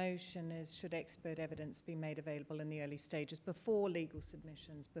motion is should expert evidence be made available in the early stages before legal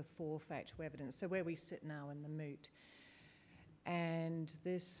submissions, before factual evidence. So where we sit now in the moot. And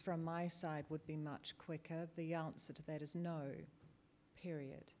this, from my side, would be much quicker. The answer to that is no,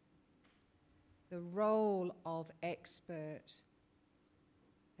 period. The role of expert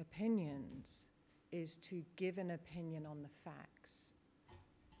opinions is to give an opinion on the facts.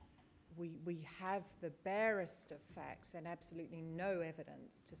 We have the barest of facts and absolutely no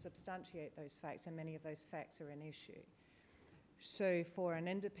evidence to substantiate those facts, and many of those facts are an issue. So for an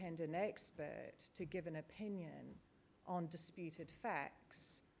independent expert to give an opinion on disputed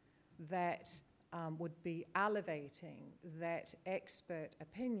facts, that would be elevating that expert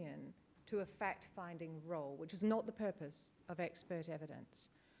opinion to a fact-finding role, which is not the purpose of expert evidence.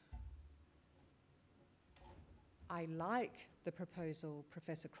 I like the proposal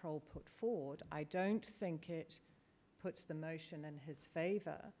Professor Kröll put forward. I don't think it puts the motion in his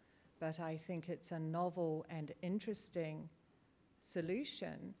favour, but I think it's a novel and interesting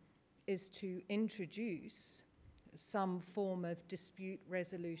solution, is to introduce some form of dispute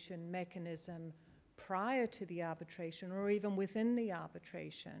resolution mechanism prior to the arbitration or even within the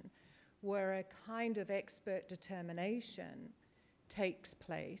arbitration, where a kind of expert determination takes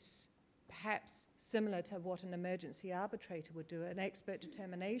place, perhaps similar to what an emergency arbitrator would do. An expert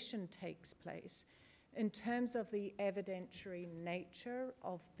determination takes place in terms of the evidentiary nature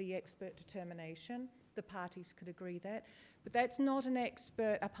of the expert determination. The parties could agree that, but that's not an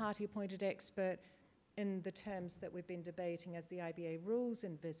expert, a party-appointed expert in the terms that we've been debating as the IBA rules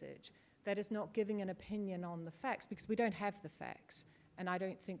envisage. That is not giving an opinion on the facts, because we don't have the facts, and I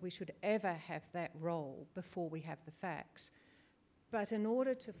don't think we should ever have that role before we have the facts. But in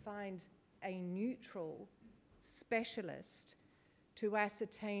order to find a neutral specialist to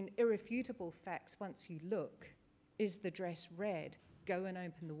ascertain irrefutable facts once you look, is the dress red? Go and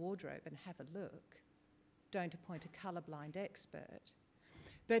open the wardrobe and have a look. Don't appoint a colourblind expert.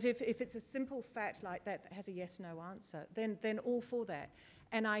 But if it's a simple fact like that that has a yes-no answer, then all for that.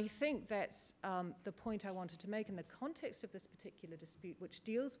 And I think that's the point I wanted to make in the context of this particular dispute, which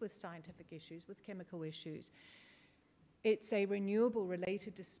deals with scientific issues, with chemical issues. It's a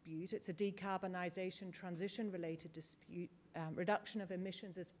renewable-related dispute. It's a decarbonisation transition-related dispute. Reduction of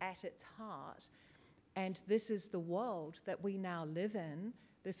emissions is at its heart. And this is the world that we now live in.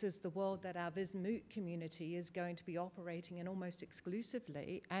 This is the world that our Vis Moot community is going to be operating in almost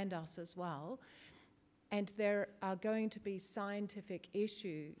exclusively, and us as well. And there are going to be scientific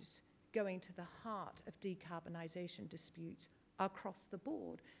issues going to the heart of decarbonisation disputes across the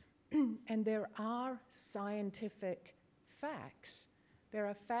board. And there are scientific facts. There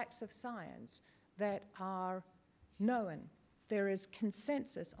are facts of science that are known. There is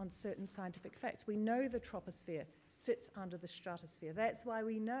consensus on certain scientific facts. We know the troposphere sits under the stratosphere. That's why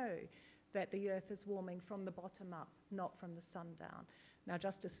we know that the Earth is warming from the bottom up, not from the sun down. Now,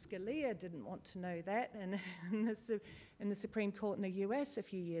 Justice Scalia didn't want to know that in the Supreme Court in the US a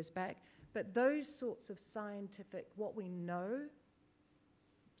few years back, but those sorts of scientific, what we know,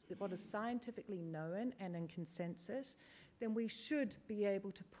 what is scientifically known and in consensus, then we should be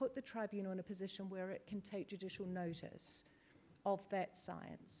able to put the tribunal in a position where it can take judicial notice of that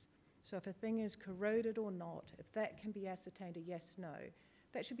science. So if a thing is corroded or not, if that can be ascertained, a yes, no,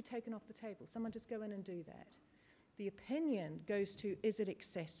 that should be taken off the table. Someone just go in and do that. The opinion goes to, is it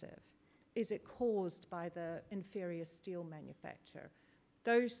excessive? Is it caused by the inferior steel manufacturer?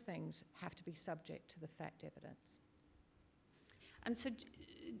 Those things have to be subject to the fact evidence. And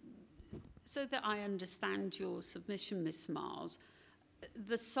so that I understand your submission, Ms. Miles,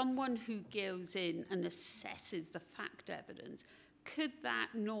 there's someone who goes in and assesses the fact evidence. Could that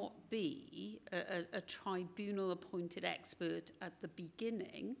not be a tribunal-appointed expert at the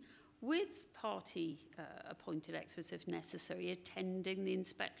beginning, with party-appointed experts, if necessary, attending the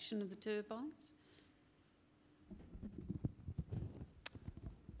inspection of the turbines?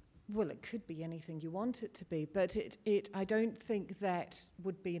 Well, it could be anything you want it to be, but I don't think that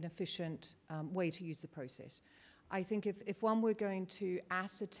would be an efficient way to use the process. I think if one were going to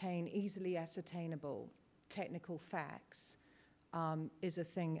ascertain easily ascertainable technical facts, is a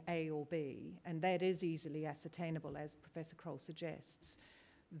thing A or B, and that is easily ascertainable, as Professor Kröll suggests,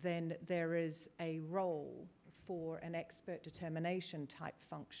 then there is a role for an expert determination type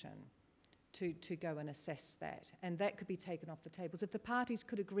function to go and assess that. And that could be taken off the tables. If the parties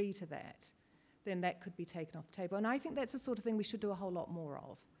could agree to that, then that could be taken off the table. And I think that's the sort of thing we should do a whole lot more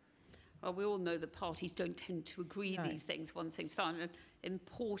of. Well, we all know that parties don't tend to agree these things once things start. And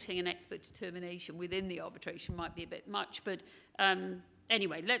importing an expert determination within the arbitration might be a bit much. But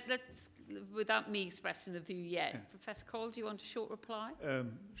anyway, let's, without me expressing a view yet, Professor Kröll, do you want a short reply?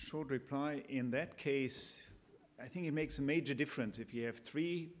 Short reply. In that case, I think it makes a major difference if you have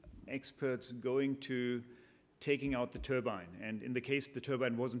three experts going to taking out the turbine. And in the case, the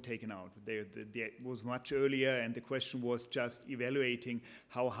turbine wasn't taken out. It was much earlier, and the question was just evaluating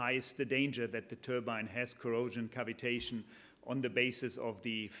how high is the danger that the turbine has corrosion, cavitation, on the basis of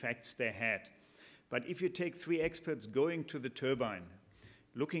the facts they had. But if you take three experts going to the turbine,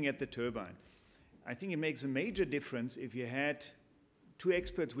 looking at the turbine, I think it makes a major difference if you had two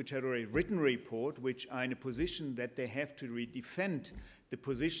experts which had a written report, which are in a position that they have to defend the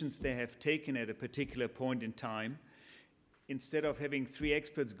positions they have taken at a particular point in time. Instead of having three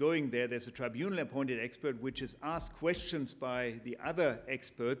experts going there, there's a tribunal-appointed expert which is asked questions by the other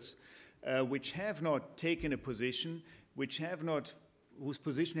experts which have not taken a position, whose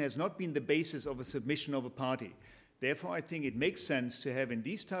position has not been the basis of a submission of a party. Therefore, I think it makes sense to have, in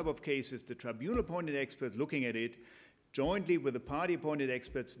these type of cases, the tribunal-appointed experts looking at it jointly with the party-appointed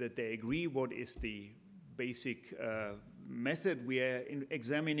experts, that they agree what is the basic method we are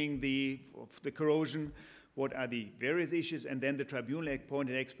examining the corrosion, what are the various issues, and then the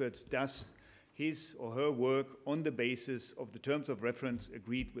tribunal-appointed experts does his or her work on the basis of the terms of reference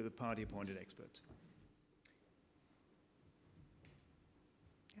agreed with the party-appointed experts.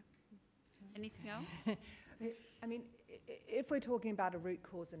 Anything else? I mean, if we're talking about a root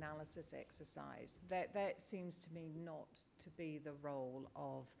cause analysis exercise, that seems to me not to be the role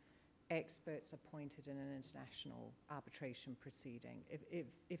of experts appointed in an international arbitration proceeding.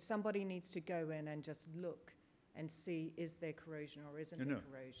 If somebody needs to go in and just look and see, is there corrosion or isn't there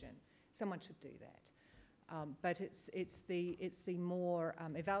corrosion, someone should do that. But it's the more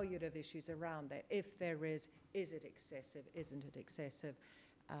evaluative issues around that. If there is it excessive, isn't it excessive?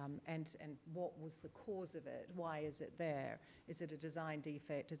 And what was the cause of it? Why is it there? Is it a design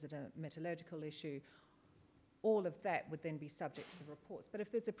defect? Is it a metallurgical issue? All of that would then be subject to the reports. But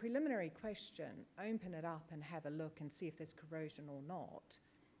if there's a preliminary question, open it up and have a look and see if there's corrosion or not,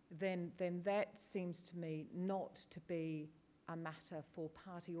 then that seems to me not to be a matter for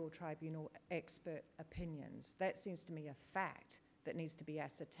party or tribunal expert opinions. That seems to me a fact that needs to be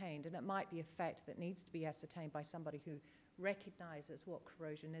ascertained, and it might be a fact that needs to be ascertained by somebody who recognises what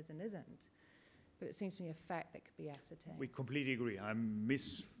corrosion is and isn't. But it seems to me a fact that could be ascertained. We completely agree. I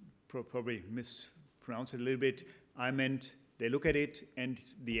probably mispronounced it a little bit. I meant They look at it, and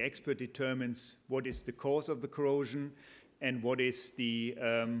the expert determines what is the cause of the corrosion and what is the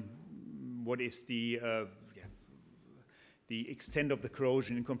extent of the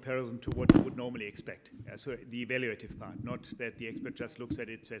corrosion in comparison to what you would normally expect. So the evaluative part, not that the expert just looks at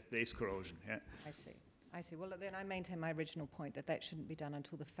it and says there is corrosion. Yeah. I see. I see. Well, then I maintain my original point that that shouldn't be done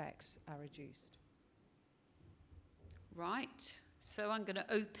until the facts are reduced. Right. So I'm going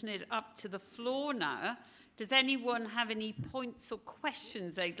to open it up to the floor now. Does anyone have any points or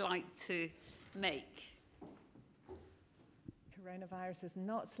questions they'd like to make? Coronavirus is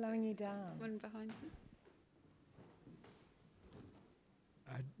not slowing you down. One behind you.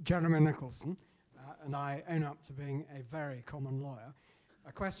 Jeremy Nicholson, and I own up to being a very common lawyer.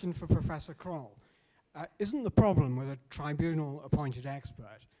 A question for Professor Kröll. Isn't the problem with a tribunal-appointed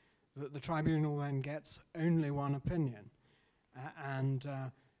expert that the tribunal then gets only one opinion, and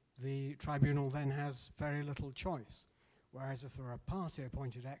the tribunal then has very little choice? Whereas if there are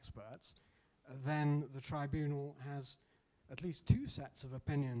party-appointed experts, then the tribunal has at least two sets of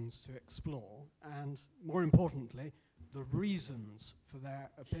opinions to explore, and more importantly, the reasons for their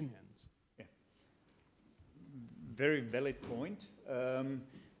opinions. Yeah. Very valid point.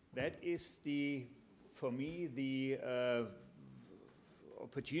 That is for me, the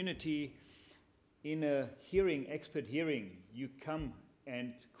opportunity in a hearing, expert hearing, you come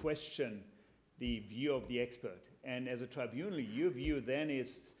and question the view of the expert. And as a tribunal, your view then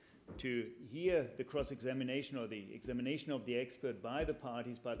is to hear the cross-examination or the examination of the expert by the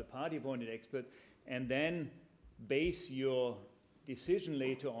parties, by the party-appointed expert, and then base your decision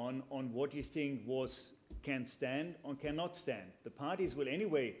later on what you think can stand or cannot stand. The parties will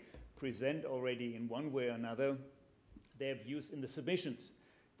anyway present already in one way or another their views in the submissions.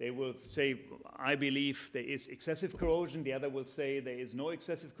 They will say, I believe there is excessive corrosion. The other will say there is no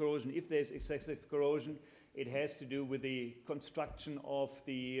excessive corrosion. If there's excessive corrosion, it has to do with the construction of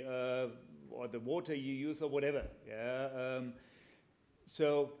the or the water you use or whatever. Yeah.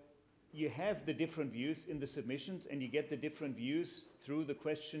 So you have the different views in the submissions, and you get the different views through the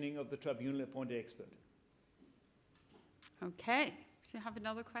questioning of the tribunal-appointed expert. Okay. Do you have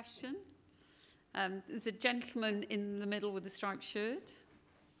another question? There's a gentleman in the middle with a striped shirt.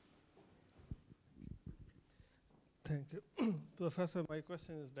 Thank you. Professor, my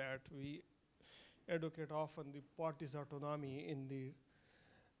question is that we advocate often the parties' autonomy in the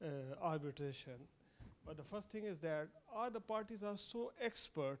arbitration. But the first thing is that the parties are so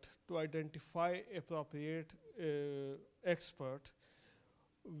expert to identify appropriate expert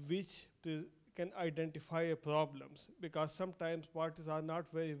which can identify problems, because sometimes parties are not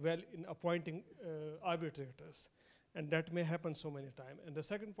very well in appointing arbitrators, and that may happen so many times. And the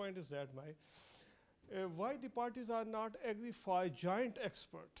second point is that why the parties are not agree for a joint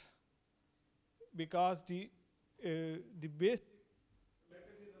expert, because the basic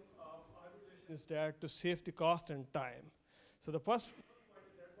mechanism of arbitration is there to save the cost and time. So the first point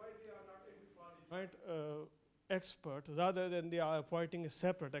is that why they are not agree for the joint expert rather than they are appointing a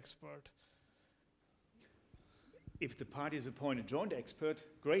separate expert. If the parties appoint a joint expert,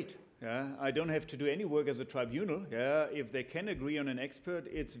 great. Yeah? I don't have to do any work as a tribunal. Yeah? If they can agree on an expert,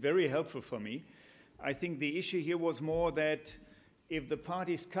 it's very helpful for me. I think the issue here was more that if the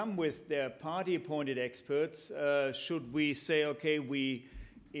parties come with their party-appointed experts, should we say, okay, we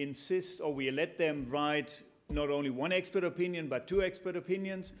insist or we let them write not only one expert opinion but two expert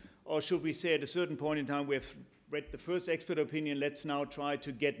opinions, or should we say at a certain point in time we have read the first expert opinion, let's now try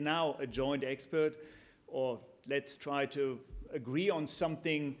to get now a joint expert, or let's try to agree on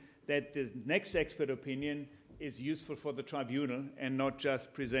something that the next expert opinion is useful for the tribunal and not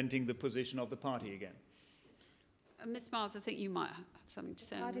just presenting the position of the party again. Ms. Miles, I think you might have something to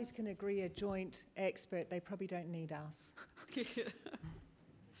say on Parties this. can agree a joint expert. They probably don't need us.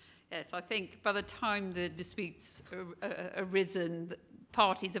 Yes, I think by the time the dispute's arisen, the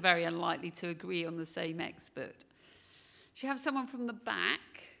parties are very unlikely to agree on the same expert. Do you have someone from the back?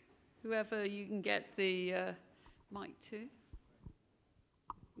 Whoever you can get the mic to.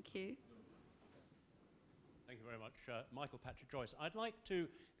 Thank you. Thank you very much. Michael Patrick Joyce. I'd like to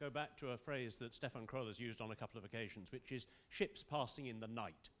go back to a phrase that Stefan Kröll has used on a couple of occasions, which is ships passing in the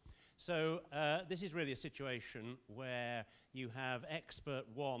night. So this is really a situation where you have expert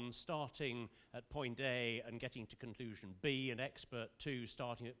 1 starting at point A and getting to conclusion B, and expert 2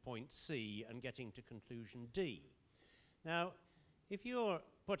 starting at point C and getting to conclusion D. Now, if you're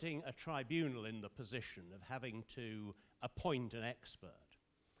putting a tribunal in the position of having to appoint an expert,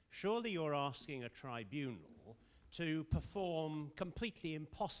 surely you're asking a tribunal to perform completely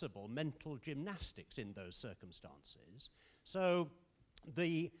impossible mental gymnastics in those circumstances. So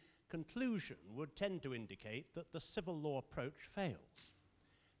the conclusion would tend to indicate that the civil law approach fails.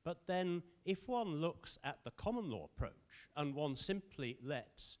 But then, if one looks at the common law approach and one simply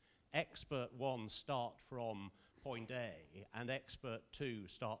lets expert 1 start from point A and expert 2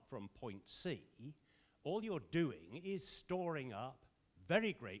 start from point C, all you're doing is storing up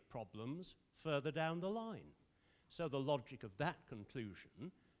very great problems further down the line. So the logic of that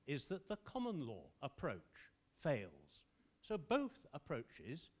conclusion is that the common law approach fails. So both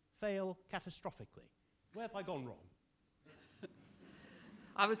approaches fail catastrophically. Where have I gone wrong?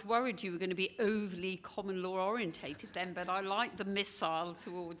 I was worried you were going to be overly common law orientated then, but I like the missile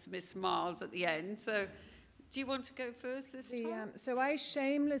towards Miss Mars at the end. So do you want to go first this time? So I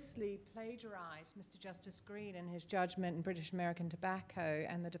shamelessly plagiarised Mr. Justice Green in his judgment in British American Tobacco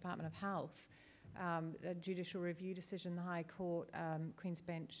and the Department of Health, a judicial review decision in the High Court, Queen's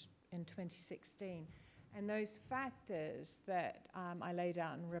Bench in 2016. And those factors that I laid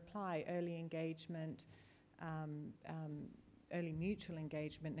out in reply, early engagement, early mutual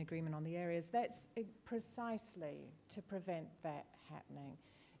engagement and agreement on the areas, that's precisely to prevent that happening.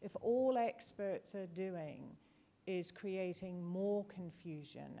 If all experts are doing is creating more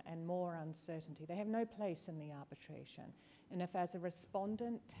confusion and more uncertainty, they have no place in the arbitration. And if as a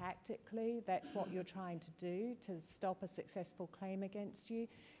respondent, tactically, that's what you're trying to do to stop a successful claim against you,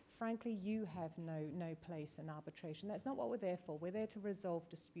 frankly, you have no place in arbitration. That's not what we're there for. We're there to resolve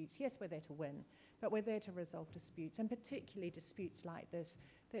disputes. Yes, we're there to win, but we're there to resolve disputes, and particularly disputes like this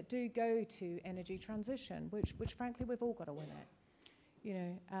that do go to energy transition, which frankly, we've all got to win at. You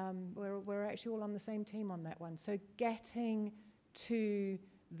know, we're actually all on the same team on that one. So getting to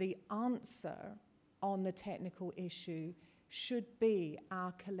the answer on the technical issue should be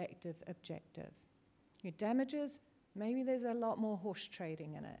our collective objective. Your damages, maybe there's a lot more horse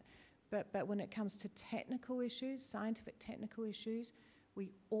trading in it, but when it comes to technical issues, scientific technical issues,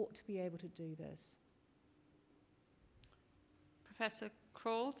 we ought to be able to do this. Professor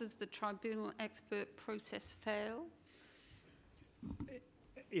Kröll, does the tribunal expert process fail?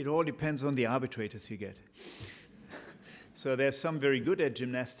 It all depends on the arbitrators you get. So there's some very good at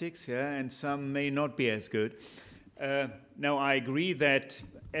gymnastics, yeah, and some may not be as good. Now, I agree that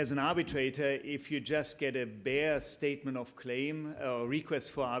as an arbitrator, if you just get a bare statement of claim or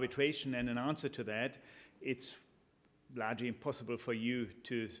request for arbitration and an answer to that, it's largely impossible for you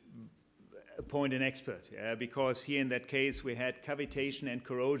to appoint an expert, yeah? Because here in that case we had cavitation and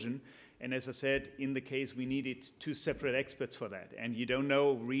corrosion, and as I said, in the case we needed 2 separate experts for that, and you don't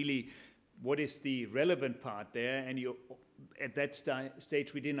know really what is the relevant part there, and you, at that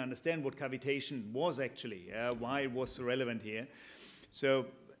stage we didn't understand what cavitation was actually, why it was so relevant here. So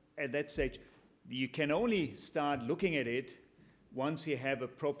at that stage you can only start looking at it once you have a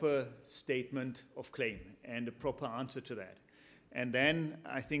proper statement of claim and a proper answer to that. And then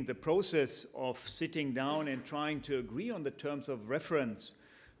I think the process of sitting down and trying to agree on the terms of reference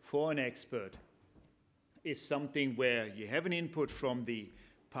for an expert is something where you have an input from the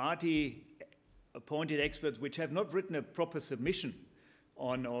party appointed experts which have not written a proper submission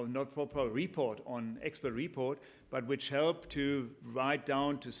on, or not proper report on expert report, but which help to write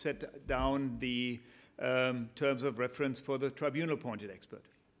down, to set down the terms of reference for the tribunal appointed expert.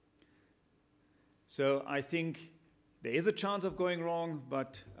 So I think there is a chance of going wrong,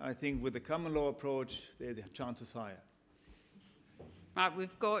 but I think with the common law approach, the chance is higher. Right,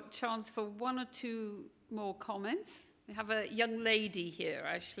 we've got chance for 1 or 2 more comments. We have a young lady here,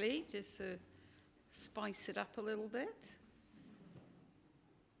 actually, just to spice it up a little bit,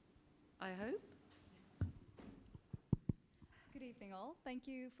 I hope. Good evening, all. Thank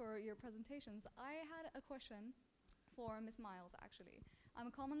you for your presentations. I had a question for Ms. Miles, actually. I'm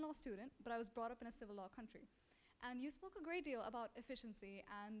a common law student, but I was brought up in a civil law country. And you spoke a great deal about efficiency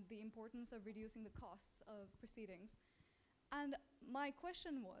and the importance of reducing the costs of proceedings. And my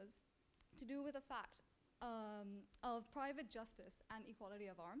question was to do with the fact of private justice and equality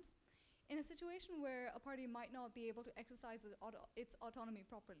of arms. In a situation where a party might not be able to exercise its autonomy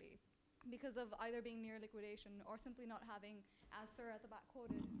properly because of either being near liquidation or simply not having, as Sir at the back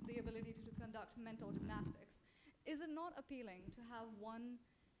quoted, the ability to conduct mental gymnastics, is it not appealing to have one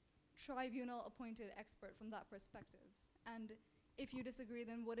tribunal-appointed expert from that perspective? And if you disagree,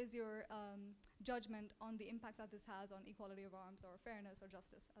 then what is your judgment on the impact that this has on equality of arms or fairness or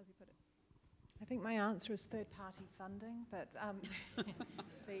justice, as you put it? I think my answer is third-party funding, but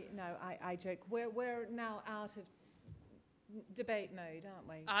no, I joke. We're now out of debate mode, aren't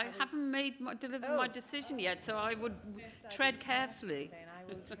we? I haven't delivered my decision yet, so I would tread carefully. Then I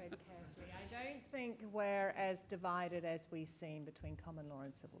will tread carefully. I don't think we're as divided as we've seen between common law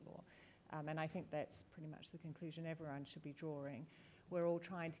and civil law. And I think that's pretty much the conclusion everyone should be drawing. we're all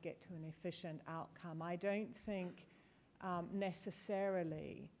trying to get to an efficient outcome. I don't think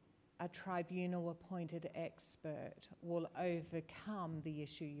necessarily a tribunal-appointed expert will overcome the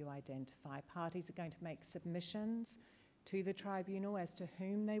issue you identify. Parties are going to make submissions to the tribunal as to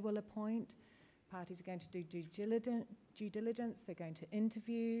whom they will appoint. Parties are going to do due diligence, they're going to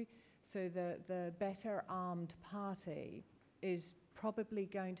interview, so the better armed party is probably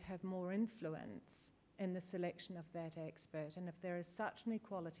going to have more influence in the selection of that expert. And if there is such an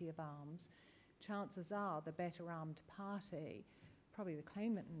equality of arms, chances are the better armed party, probably the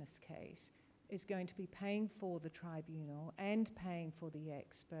claimant in this case, is going to be paying for the tribunal and paying for the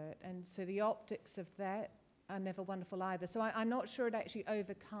expert. And so the optics of that are never wonderful either. So I'm not sure it actually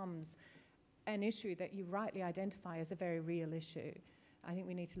overcomes an issue that you rightly identify as a very real issue. I think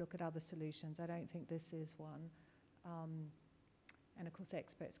we need to look at other solutions. I don't think this is one. And of course,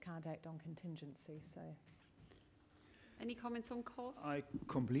 experts can't act on contingency, so. Any comments on cost? I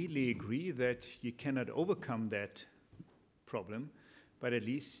completely agree that you cannot overcome that problem, but at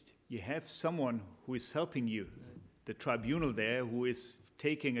least you have someone who is helping you, the tribunal there, who is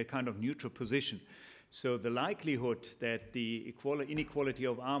taking a kind of neutral position. So the likelihood that the inequality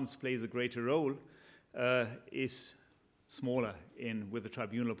of arms plays a greater role is smaller with a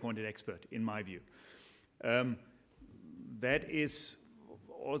tribunal-appointed expert, in my view. That is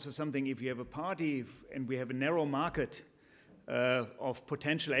also something, if you have a party and we have a narrow market of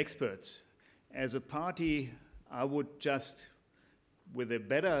potential experts, as a party, I would just, with a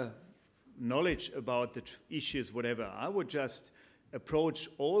better knowledge about the issues, whatever, I would just approach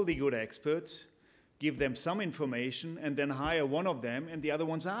all the good experts, give them some information, and then hire one of them and the other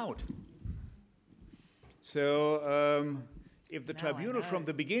one's out. So if the tribunal from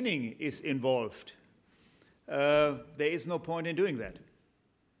the beginning is involved, there is no point in doing that.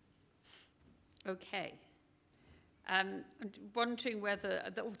 Okay. I'm wondering whether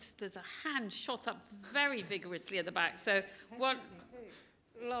there's a hand shot up very vigorously at the back. So one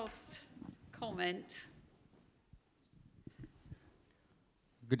last comment.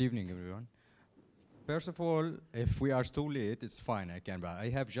 Good evening, everyone. First of all, if we are too late, it's fine, I can, but I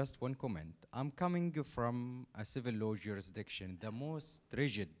have just one comment. I'm coming from a civil law jurisdiction, the most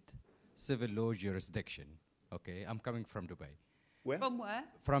rigid civil law jurisdiction, okay? I'm coming from Dubai. Where? From where?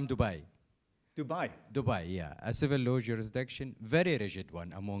 From Dubai. Dubai? Dubai, yeah. A civil law jurisdiction, very rigid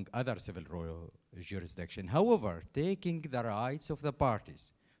one among other civil law jurisdictions. However, taking the rights of the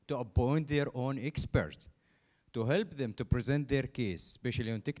parties to appoint their own experts to help them to present their case,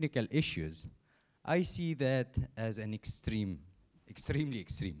 especially on technical issues, I see that as an extremely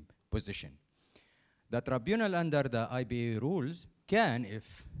extreme position. The tribunal under the IBA rules can,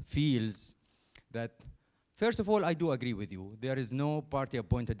 if feels that, first of all, I do agree with you, there is no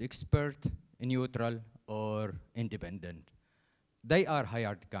party-appointed expert, neutral or independent. They are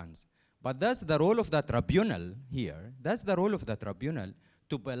hired guns. But that's the role of the tribunal here. That's the role of the tribunal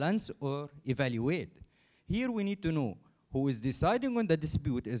to balance or evaluate. Here we need to know who is deciding on the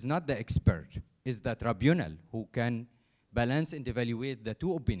dispute is not the expert, is the tribunal who can balance and evaluate the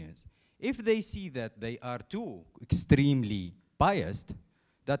two opinions. If they see that they are too extremely biased,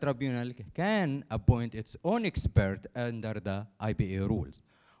 the tribunal can appoint its own expert under the IBA rules.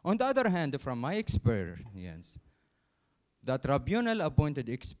 On the other hand, from my experience, the tribunal appointed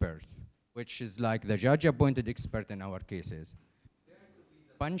expert, which is like the judge appointed expert in our cases, there has to be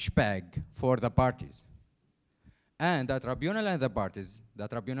the punch bag for the parties. And the tribunal and the parties, the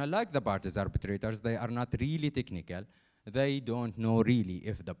tribunal, like the parties arbitrators, they are not really technical. They don't know really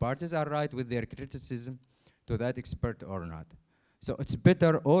if the parties are right with their criticism to that expert or not. So it's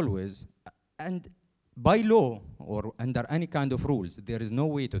better always, and by law or under any kind of rules, there is no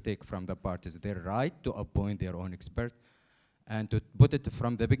way to take from the parties their right to appoint their own expert and to put it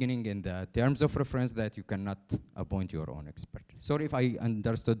from the beginning in the terms of reference that you cannot appoint your own expert. Sorry if I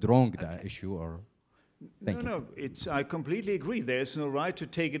understood wrong the issue or... No, I completely agree. There's no right to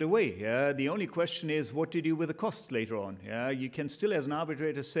take it away. Yeah? The only question is what to do with the cost later on. Yeah? You can still, as an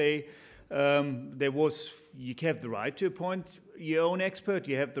arbitrator, say you have the right to appoint your own expert.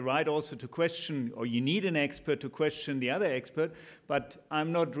 You have the right also to question, or you need an expert to question the other expert. But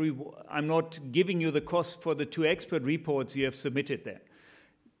I'm not giving you the cost for the two expert reports you have submitted there.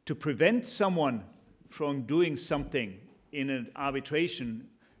 To prevent someone from doing something in an arbitration,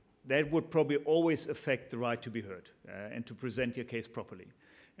 that would probably always affect the right to be heard and to present your case properly.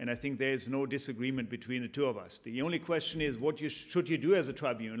 And I think there is no disagreement between the two of us. The only question is what should you do as a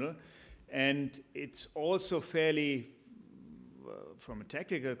tribunal? And it's also fairly, from a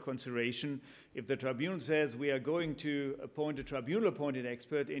technical consideration, if the tribunal says we are going to appoint a tribunal-appointed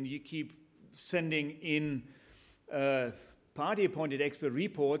expert and you keep sending in party-appointed expert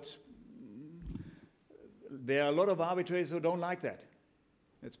reports, there are a lot of arbitrators who don't like that.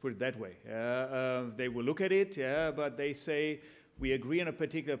 Let's put it that way. They will look at it, but they say, we agree on a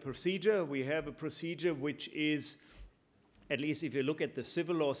particular procedure. We have a procedure which is, at least if you look at the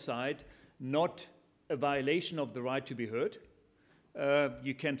civil law side, not a violation of the right to be heard.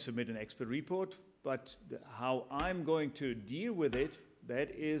 You can submit an expert report, but how I'm going to deal with it,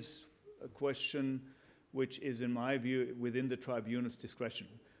 that is a question which is, in my view, within the tribunal's discretion.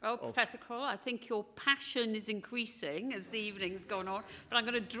 Well, Professor Kröll, I think your passion is increasing as the evening's gone on, but I'm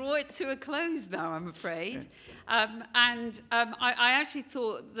going to draw it to a close now, I'm afraid. I actually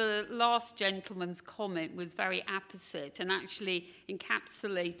thought the last gentleman's comment was very apposite and actually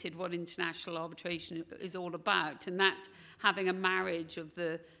encapsulated what international arbitration is all about, and that's having a marriage of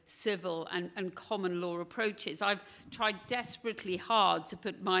the civil and common law approaches. I've tried desperately hard to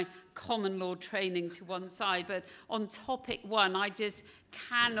put my common law training to one side, but on topic one, I just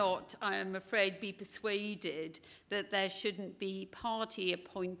cannot, I am afraid, be persuaded that there shouldn't be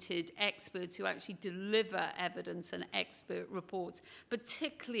party-appointed experts who actually deliver evidence and expert reports,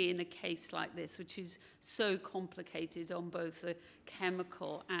 particularly in a case like this, which is so complicated on both the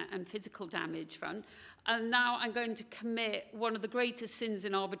chemical and physical damage front. And now I'm going to commit one of the greatest sins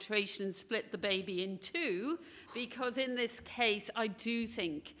in arbitration, split the baby in two, because in this case, I do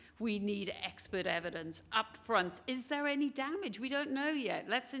think we need expert evidence up front. Is there any damage? We don't know yet.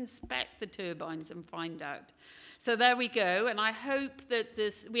 Let's inspect the turbines and find out. So there we go. And I hope that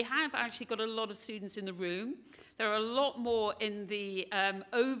we have actually got a lot of students in the room. There are a lot more in the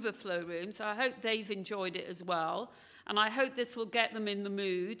overflow room, so I hope they've enjoyed it as well. And I hope this will get them in the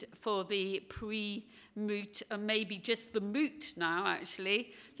mood for the pre-moot, and maybe just the moot now,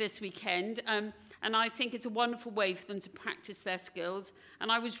 actually, this weekend. And I think it's a wonderful way for them to practice their skills.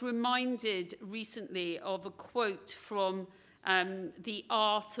 And I was reminded recently of a quote from The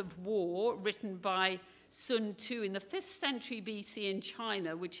Art of War, written by Sun Tzu in the 5th century BC in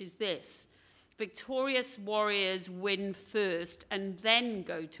China, which is this: victorious warriors win first and then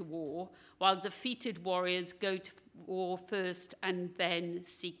go to war, while defeated warriors go to war first and then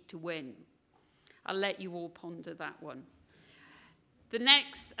seek to win. I'll let you all ponder that one. The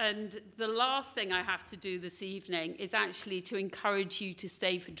next and the last thing I have to do this evening is actually to encourage you to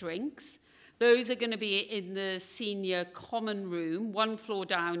stay for drinks. Those are going to be in the senior common room, one floor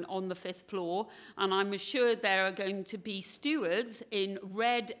down on the 5th floor, and I'm assured there are going to be stewards in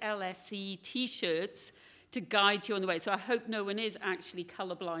red LSE t-shirts to guide you on the way. So I hope no one is actually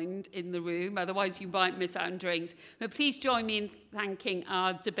colourblind in the room, otherwise you might miss out on drinks. But please join me in thanking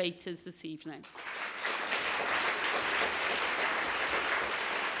our debaters this evening.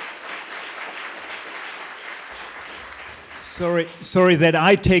 Sorry that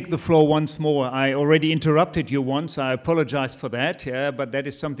I take the floor once more. I already interrupted you once. I apologize for that, but that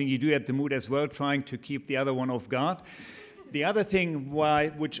is something you do at the moot as well, trying to keep the other one off guard. The other thing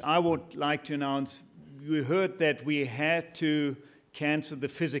which I would like to announce, you heard that we had to cancel the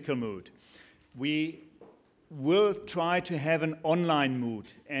physical moot. We will try to have an online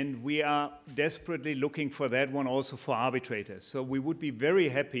moot, and we are desperately looking for that one also for arbitrators. So we would be very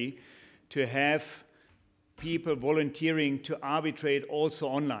happy to have people volunteering to arbitrate also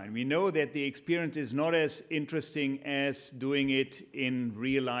online. We know that the experience is not as interesting as doing it in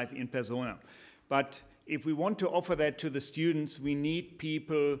real life, in persona. But if we want to offer that to the students, we need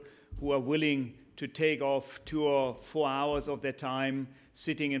people who are willing to take off 2 or 4 hours of their time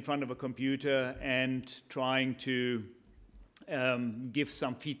sitting in front of a computer and trying to give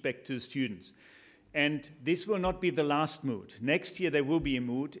some feedback to the students. And this will not be the last moot. Next year there will be a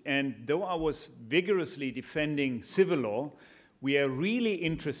moot, and though I was vigorously defending civil law, we are really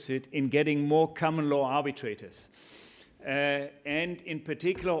interested in getting more common law arbitrators. And in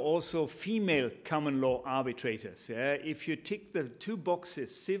particular also female common law arbitrators. If you tick the 2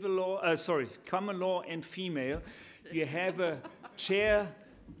 boxes, common law and female, you have a chair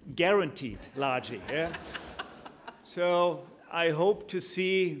guaranteed largely. So I hope to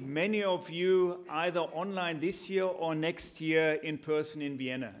see many of you either online this year or next year in person in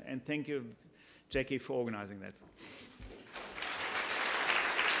Vienna. And thank you, Jackie, for organizing that.